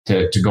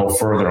to go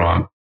further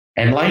on.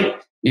 And light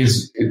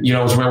is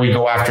where we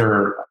go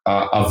after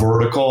a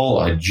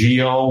vertical, a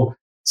geo,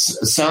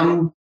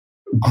 some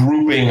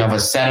grouping of a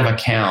set of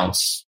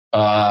accounts.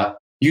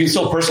 You can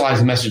still personalize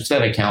the message to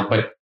that account,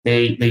 but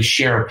they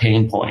share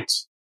pain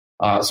points.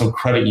 So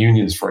credit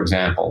unions, for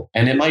example,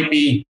 and it might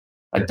be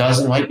a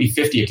dozen, might be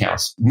 50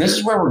 accounts. And this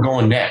is where we're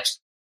going next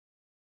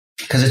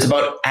because it's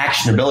about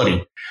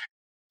actionability.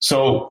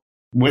 So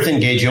with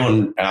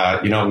Engagio,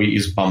 and we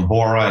use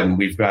Bombora, and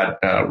we've got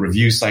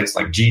review sites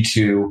like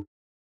G2.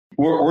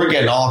 We're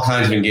getting all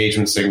kinds of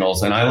engagement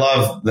signals, and I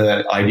love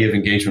the idea of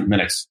engagement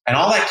minutes. And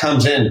all that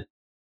comes in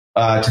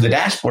to the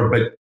dashboard,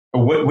 but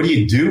what do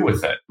you do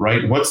with it,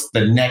 right? What's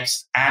the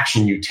next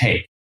action you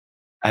take?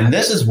 And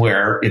this is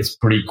where it's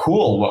pretty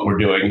cool. What we're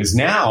doing is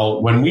now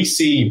when we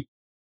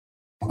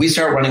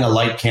start running a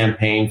light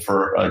campaign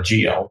for a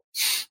geo,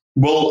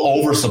 we'll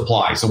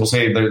oversupply. So we'll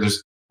say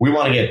we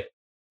want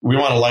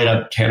to light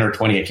up 10 or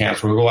 20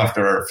 accounts. We'll go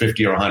after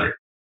 50 or 100.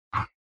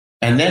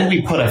 And then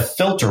we put a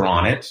filter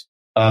on it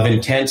of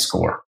intent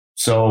score.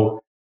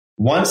 So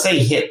once they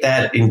hit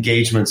that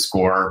engagement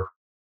score,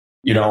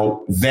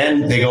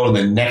 then they go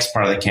to the next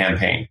part of the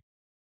campaign.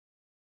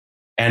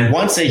 And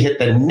once they hit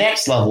the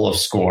next level of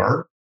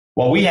score,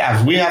 we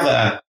have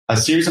a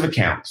series of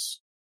accounts.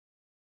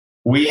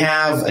 We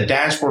have a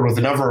dashboard with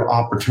a number of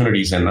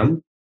opportunities in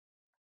them.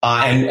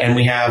 And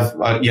we have,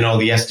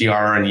 the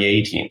SDR and the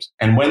A teams.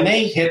 And when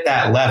they hit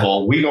that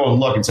level, we go and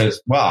look and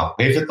says, well,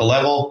 they've hit the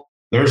level.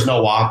 There's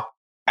no op.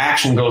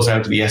 Action goes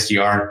out to the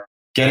SDR.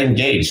 Get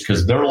engaged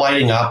because they're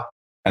lighting up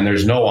and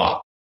there's no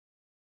op.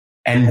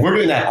 And we're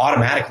doing that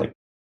automatically.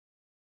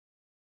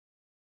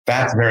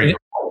 That's very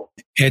cool.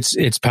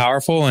 It's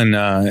powerful.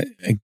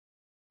 And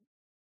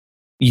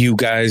you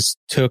guys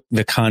took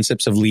the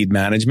concepts of lead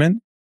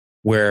management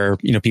where,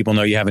 people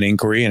know you have an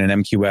inquiry and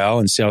an MQL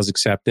and sales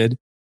accepted.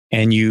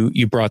 And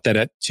you brought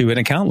that to an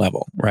account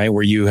level, right?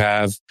 Where you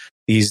have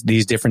these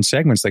different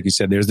segments. Like you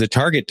said, there's the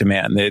target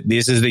demand.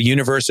 This is the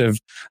universe of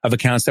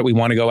accounts that we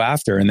want to go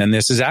after. And then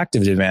this is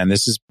active demand.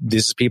 This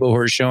is people who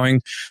are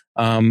showing,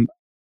 signs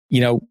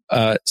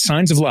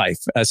of life,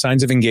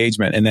 signs of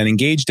engagement, and then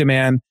engaged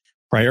demand,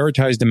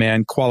 prioritized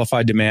demand,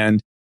 qualified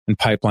demand, and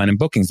pipeline and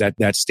bookings.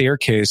 That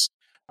staircase,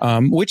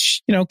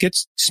 which,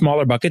 gets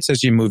smaller buckets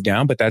as you move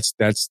down, but that's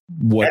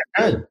what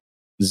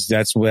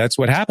That's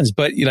what happens.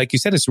 But like you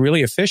said, it's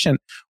really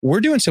efficient.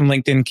 We're doing some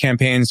LinkedIn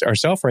campaigns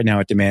ourselves right now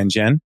at Demand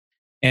Gen.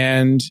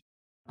 And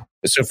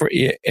so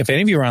if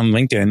any of you are on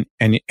LinkedIn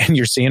and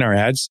you're seeing our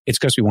ads, it's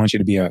because we want you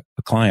to be a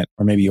client,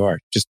 or maybe you are,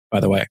 just by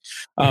the way.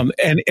 And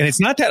it's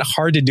not that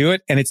hard to do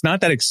it, and it's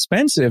not that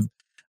expensive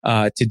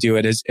to do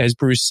it. As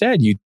Bruce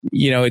said,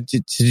 you know,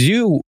 to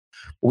do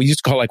what we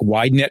used to call like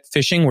wide net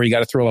fishing, where you got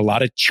to throw a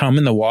lot of chum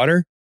in the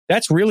water.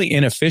 That's really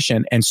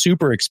inefficient and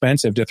super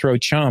expensive to throw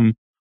chum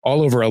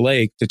all over a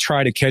lake to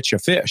try to catch a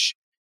fish.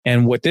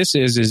 And what this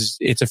is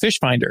it's a fish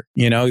finder.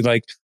 You know,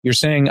 like you're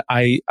saying,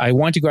 I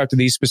want to go after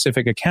these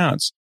specific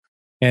accounts.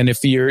 And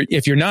if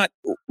you're not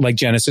like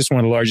Genesis,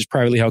 one of the largest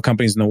privately held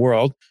companies in the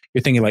world,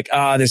 you're thinking like,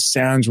 this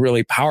sounds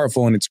really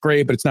powerful and it's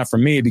great, but it's not for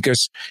me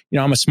because, you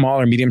know, I'm a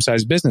small or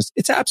medium-sized business.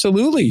 It's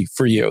absolutely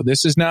for you.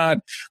 There's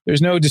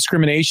no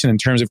discrimination in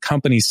terms of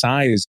company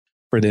size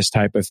for this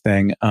type of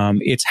thing.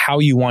 It's how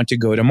you want to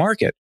go to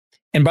market.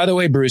 And by the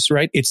way, Bruce,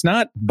 right? It's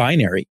not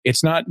binary.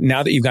 It's not,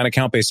 now that you've got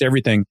account-based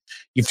everything,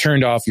 you've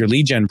turned off your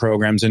lead gen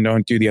programs and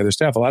don't do the other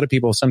stuff. A lot of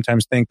people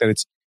sometimes think that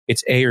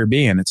it's A or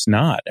B, and it's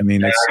not. I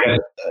mean,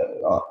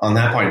 on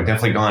that point,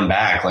 definitely gone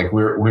back. Like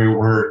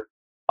we're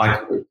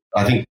like,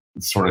 I think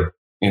it's sort of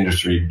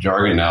industry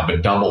jargon now,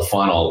 but double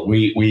funnel.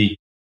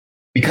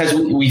 Because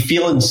we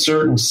feel in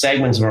certain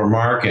segments of our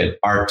market,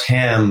 our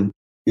TAM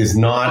is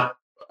not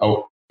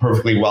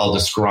perfectly well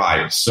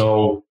described.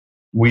 So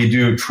we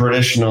do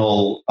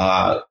traditional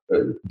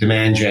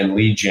demand gen,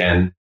 lead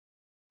gen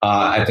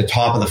at the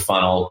top of the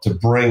funnel to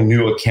bring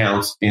new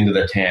accounts into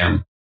the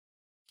TAM.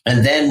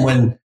 And then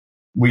when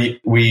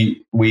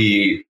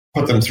we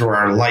put them through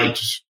our light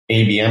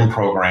ABM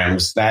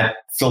programs, that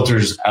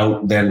filters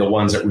out then the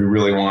ones that we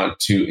really want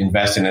to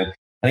invest in. And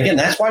again,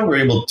 that's why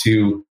we're able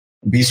to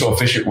be so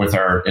efficient with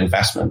our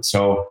investment.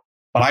 So,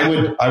 but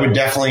I would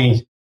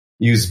definitely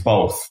use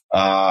both.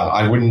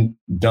 I wouldn't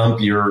dump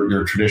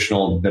your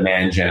traditional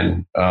demand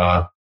gen,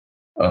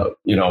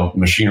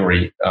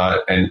 machinery,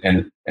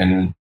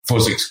 and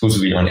focus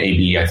exclusively on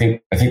AB. I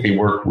think they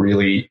work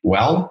really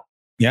well.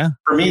 Yeah.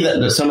 For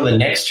me, some of the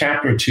next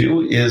chapter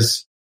too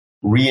is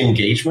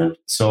re-engagement.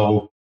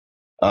 So,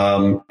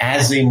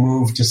 as they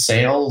move to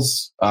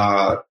sales,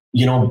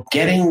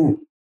 getting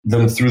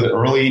them through the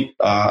early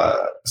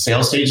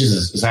sales stages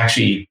is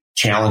actually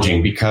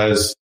challenging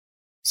because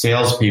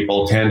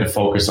salespeople tend to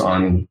focus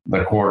on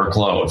the quarter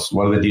close.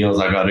 What are the deals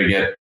I got to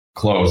get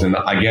closed? And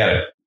I get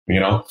it, you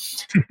know.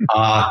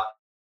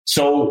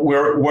 So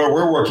where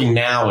we're working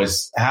now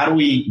is how do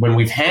we, when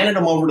we've handed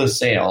them over to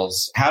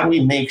sales, how do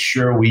we make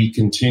sure we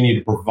continue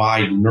to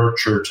provide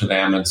nurture to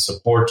them and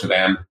support to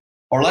them,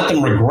 or let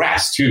them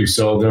regress too?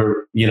 So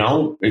they're,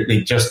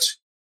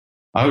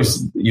 I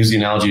always use the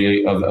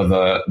analogy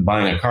of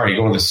buying a car. You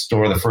go to the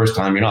store the first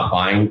time, you're not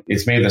buying.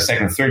 It's maybe the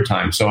second or third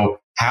time. So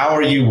how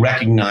are you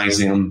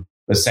recognizing them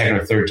the second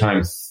or third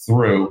time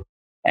through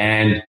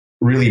and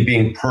really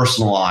being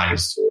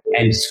personalized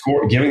and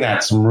giving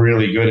that some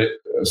really good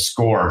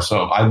score?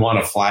 So I want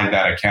to flag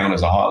that account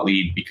as a hot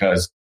lead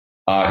because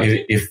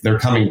if they're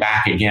coming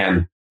back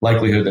again,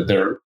 likelihood that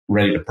they're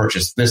ready to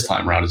purchase this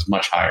time around is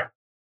much higher.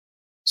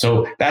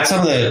 So that's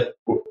some of the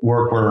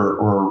work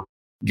we're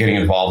getting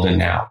involved in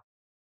now.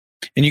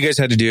 And you guys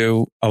had to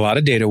do a lot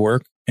of data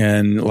work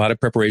and a lot of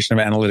preparation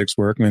of analytics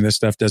work. I mean, this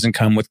stuff doesn't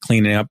come with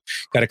cleaning up.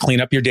 Got to clean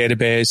up your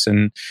database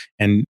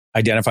and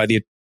identify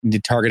the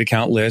target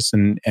account lists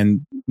and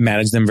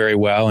manage them very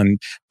well and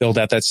build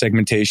out that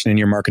segmentation in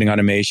your marketing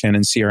automation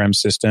and CRM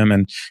system.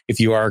 And if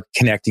you are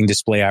connecting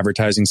display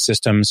advertising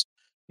systems,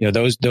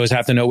 those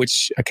have to know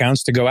which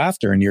accounts to go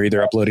after. And you're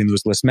either uploading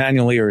those lists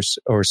manually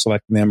or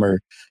selecting them or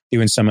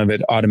doing some of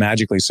it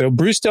automatically. So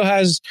Bruce still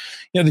has,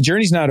 the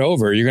journey's not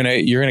over. You're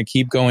going to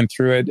keep going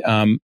through it.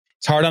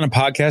 It's hard on a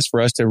podcast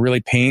for us to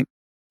really paint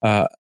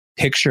a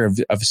picture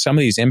of some of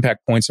these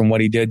impact points and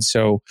what he did.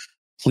 So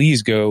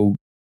please go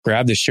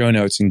grab the show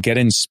notes and get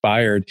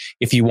inspired.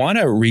 If you want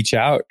to reach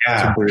out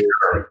to Bruce,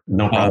 sure.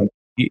 No problem.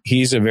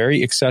 He's a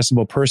very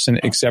accessible person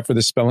except for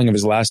the spelling of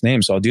his last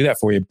name. So I'll do that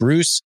for you.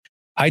 Bruce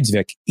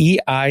Eidsvik,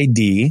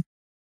 Eidsvik.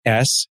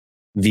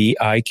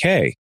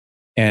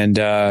 And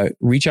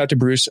reach out to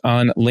Bruce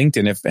on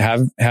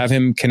LinkedIn. Have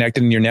him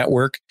connected in your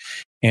network.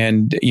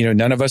 And,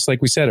 none of us,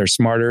 like we said, are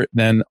smarter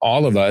than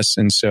all of us.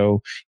 And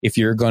so if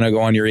you're going to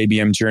go on your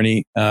ABM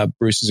journey,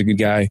 Bruce is a good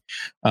guy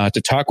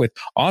to talk with.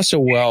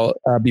 Also,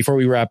 before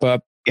we wrap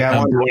up. Yeah,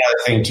 one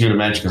other thing too to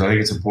mention, because I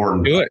think it's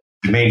important. Do it.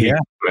 The main thing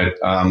to it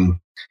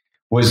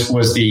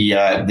was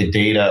the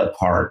data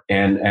part.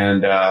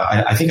 And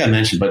I think I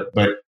mentioned,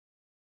 but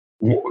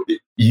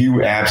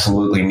you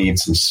absolutely need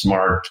some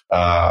smart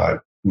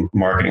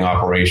marketing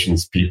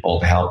operations people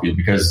to help you,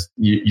 because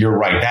you're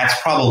right. That's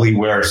probably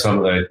where some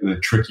of the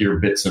trickier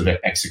bits of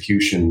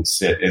execution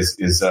sit is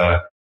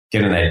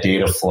getting that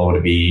data flow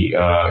to be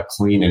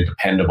clean and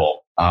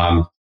dependable.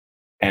 And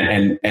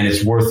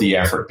it's worth the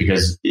effort,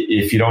 because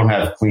if you don't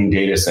have clean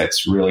data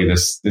sets, really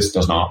this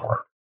does not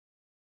work.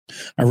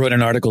 I wrote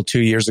an article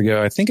 2 years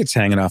ago. I think it's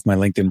hanging off my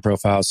LinkedIn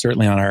profile,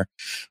 certainly on our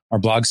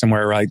blog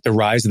somewhere, like the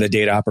rise of the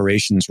data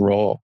operations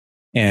role.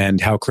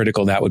 and how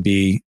critical that would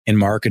be in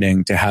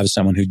marketing to have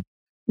someone who,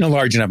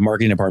 large enough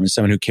marketing department,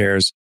 someone who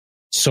cares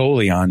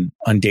solely on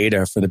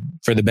data for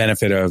the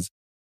benefit of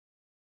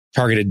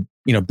targeted,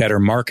 better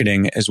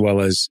marketing as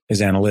well as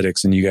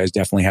analytics. And you guys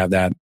definitely have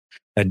that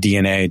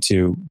DNA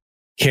to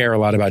care a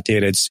lot about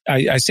data.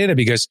 I say that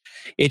because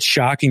it's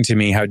shocking to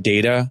me how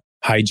data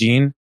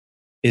hygiene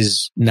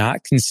is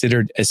not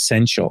considered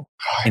essential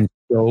in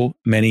so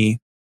many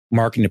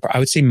marketing departments. I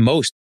would say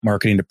most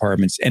marketing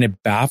departments. And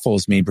it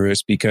baffles me,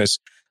 Bruce, because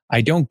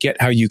I don't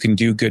get how you can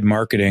do good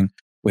marketing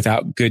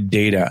without good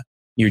data.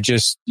 You're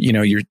just,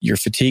 you're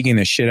fatiguing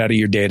the shit out of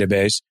your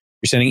database.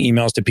 You're sending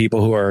emails to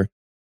people who are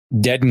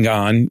dead and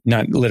gone,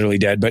 not literally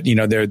dead, but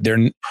they're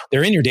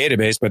in your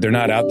database, but they're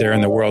not out there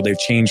in the world. They've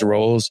changed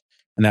roles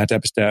and that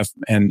type of stuff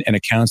and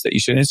accounts that you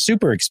should. And it's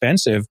super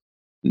expensive,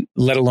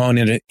 let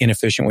alone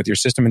inefficient with your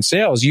system. And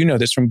sales,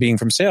 this from being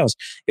from sales.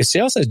 If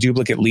sales has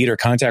duplicate lead or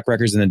contact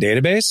records in the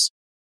database,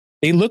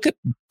 they look at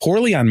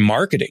poorly on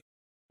marketing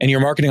and your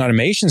marketing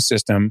automation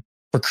system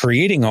for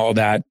creating all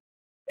that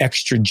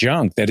extra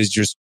junk that is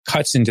just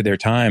cuts into their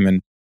time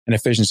and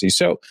efficiency.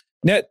 So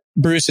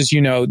Bruce, as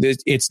you know,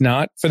 it's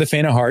not for the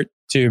faint of heart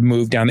to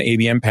move down the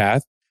ABM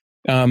path.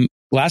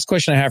 Last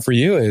question I have for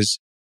you is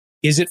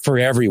it for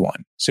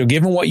everyone? So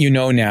given what you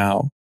know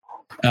now,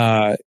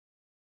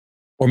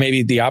 or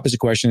maybe the opposite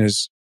question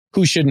is,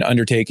 who shouldn't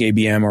undertake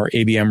ABM or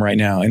ABM right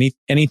now?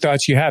 Any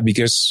thoughts you have?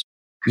 Because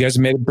you guys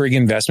have made a big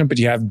investment, but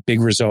you have big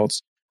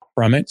results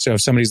from it. So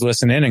if somebody's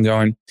listening in and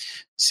going,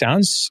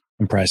 sounds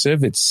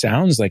impressive. It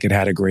sounds like it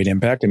had a great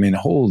impact. I mean,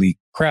 holy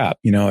crap,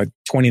 a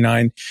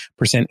 29%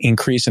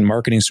 increase in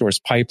marketing source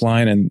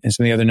pipeline and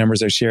some of the other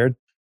numbers I shared.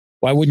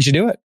 Why wouldn't you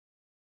do it?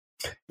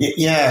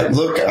 Yeah,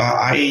 look,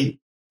 I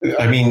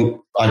mean,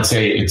 I'd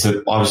say it's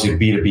obviously a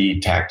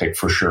B2B tactic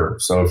for sure.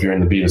 So if you're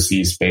in the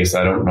B2C space,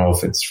 I don't know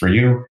if it's for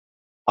you.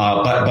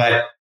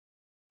 But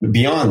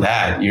beyond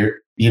that,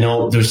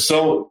 there's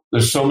so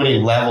many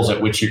levels at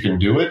which you can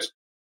do it.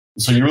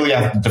 So you really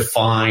have to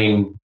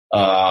define,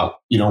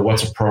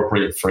 what's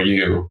appropriate for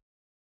you.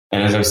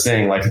 And as I was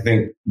saying, I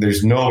think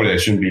there's nobody that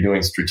shouldn't be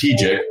doing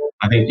strategic.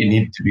 I think you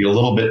need to be a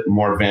little bit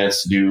more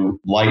advanced to do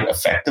light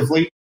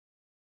effectively.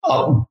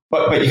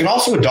 But you can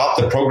also adopt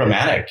the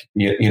programmatic,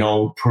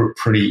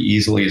 pretty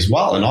easily as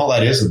well. And all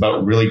that is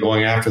about really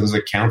going after those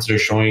accounts that are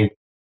showing,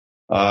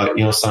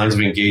 signs of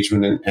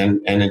engagement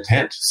and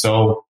intent.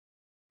 So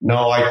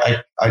no,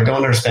 I don't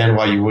understand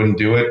why you wouldn't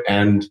do it.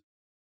 And,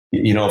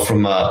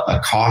 from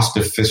a cost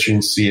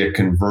efficiency, a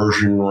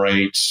conversion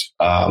rate,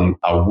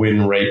 a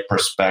win rate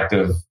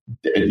perspective,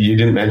 you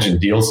didn't mention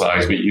deal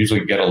size, but you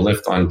usually get a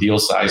lift on deal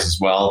size as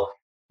well.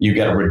 You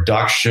get a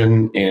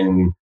reduction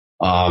in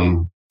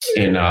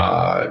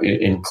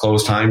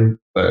close time.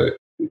 Go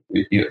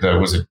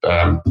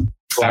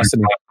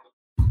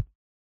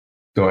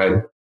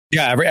ahead.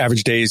 Yeah,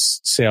 average days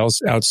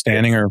sales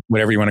outstanding or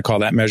whatever you want to call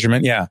that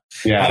measurement. Yeah.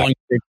 How long it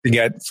takes to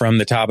get from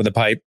the top of the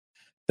pipe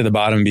to the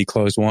bottom and be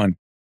closed won.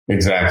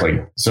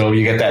 Exactly. So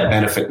you get that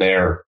benefit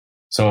there.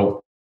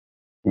 So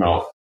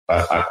no,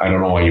 I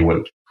don't know why you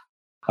wouldn't.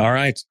 All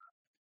right.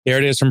 There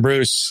it is from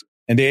Bruce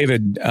and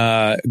David.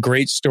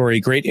 Great story,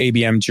 great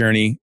ABM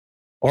journey.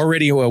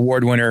 Already an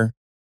award winner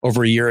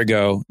over a year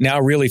ago.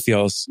 Now really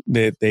feels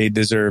that they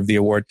deserve the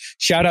award.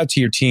 Shout out to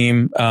your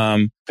team.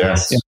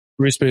 Yes.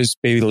 Bruce is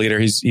baby leader.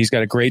 He's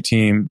got a great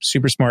team,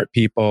 super smart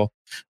people.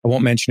 I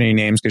won't mention any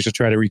names because you'll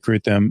try to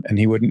recruit them and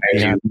he wouldn't be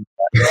happy.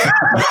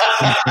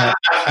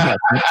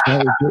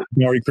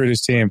 No, recruit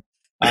his team.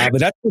 But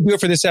that's going to do it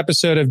for this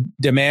episode of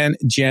Demand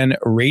Gen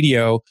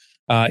Radio.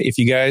 If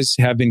you guys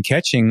have been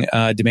catching,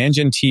 Demand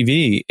Gen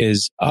TV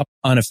is up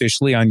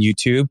unofficially on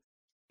YouTube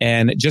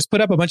and just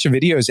put up a bunch of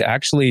videos,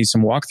 actually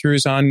some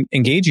walkthroughs on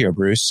Engagio,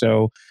 Bruce.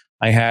 So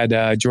I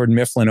had Jordan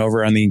Mifflin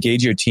over on the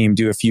Engagio team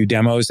do a few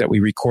demos that we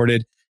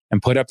recorded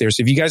and put up there.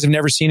 So if you guys have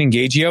never seen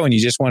Engagio and you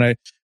just want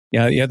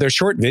to, they're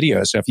short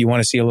videos. So if you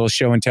want to see a little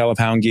show and tell of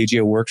how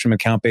Engagio works from an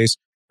account-based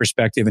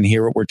perspective and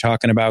hear what we're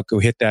talking about, go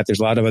hit that. There's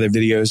a lot of other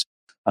videos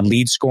on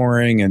lead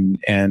scoring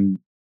and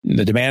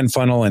the demand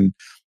funnel and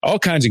all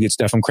kinds of good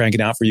stuff I'm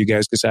cranking out for you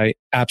guys because I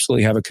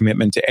absolutely have a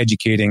commitment to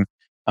educating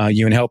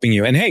you and helping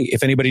you. And hey,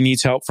 if anybody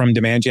needs help from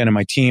Demand Gen and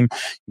my team,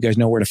 you guys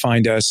know where to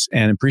find us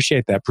and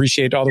appreciate that.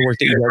 Appreciate all the work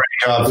that you do. Great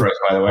job for us,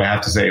 by the way. I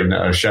have to say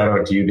a shout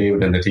out to you,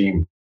 David, and the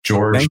team.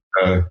 George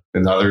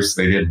and others,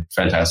 they did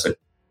fantastic.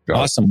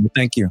 Awesome. Well,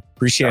 thank you.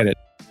 Appreciate it.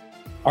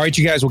 All right,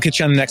 you guys, we'll catch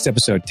you on the next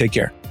episode. Take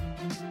care.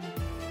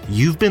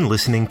 You've been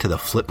listening to the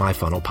Flip My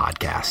Funnel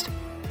podcast.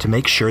 To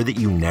make sure that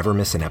you never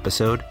miss an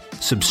episode,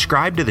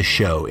 subscribe to the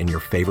show in your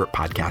favorite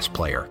podcast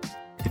player.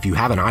 If you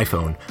have an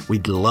iPhone,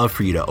 we'd love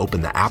for you to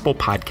open the Apple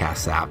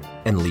Podcasts app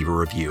and leave a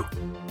review.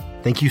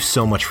 Thank you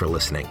so much for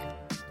listening.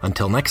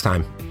 Until next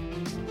time.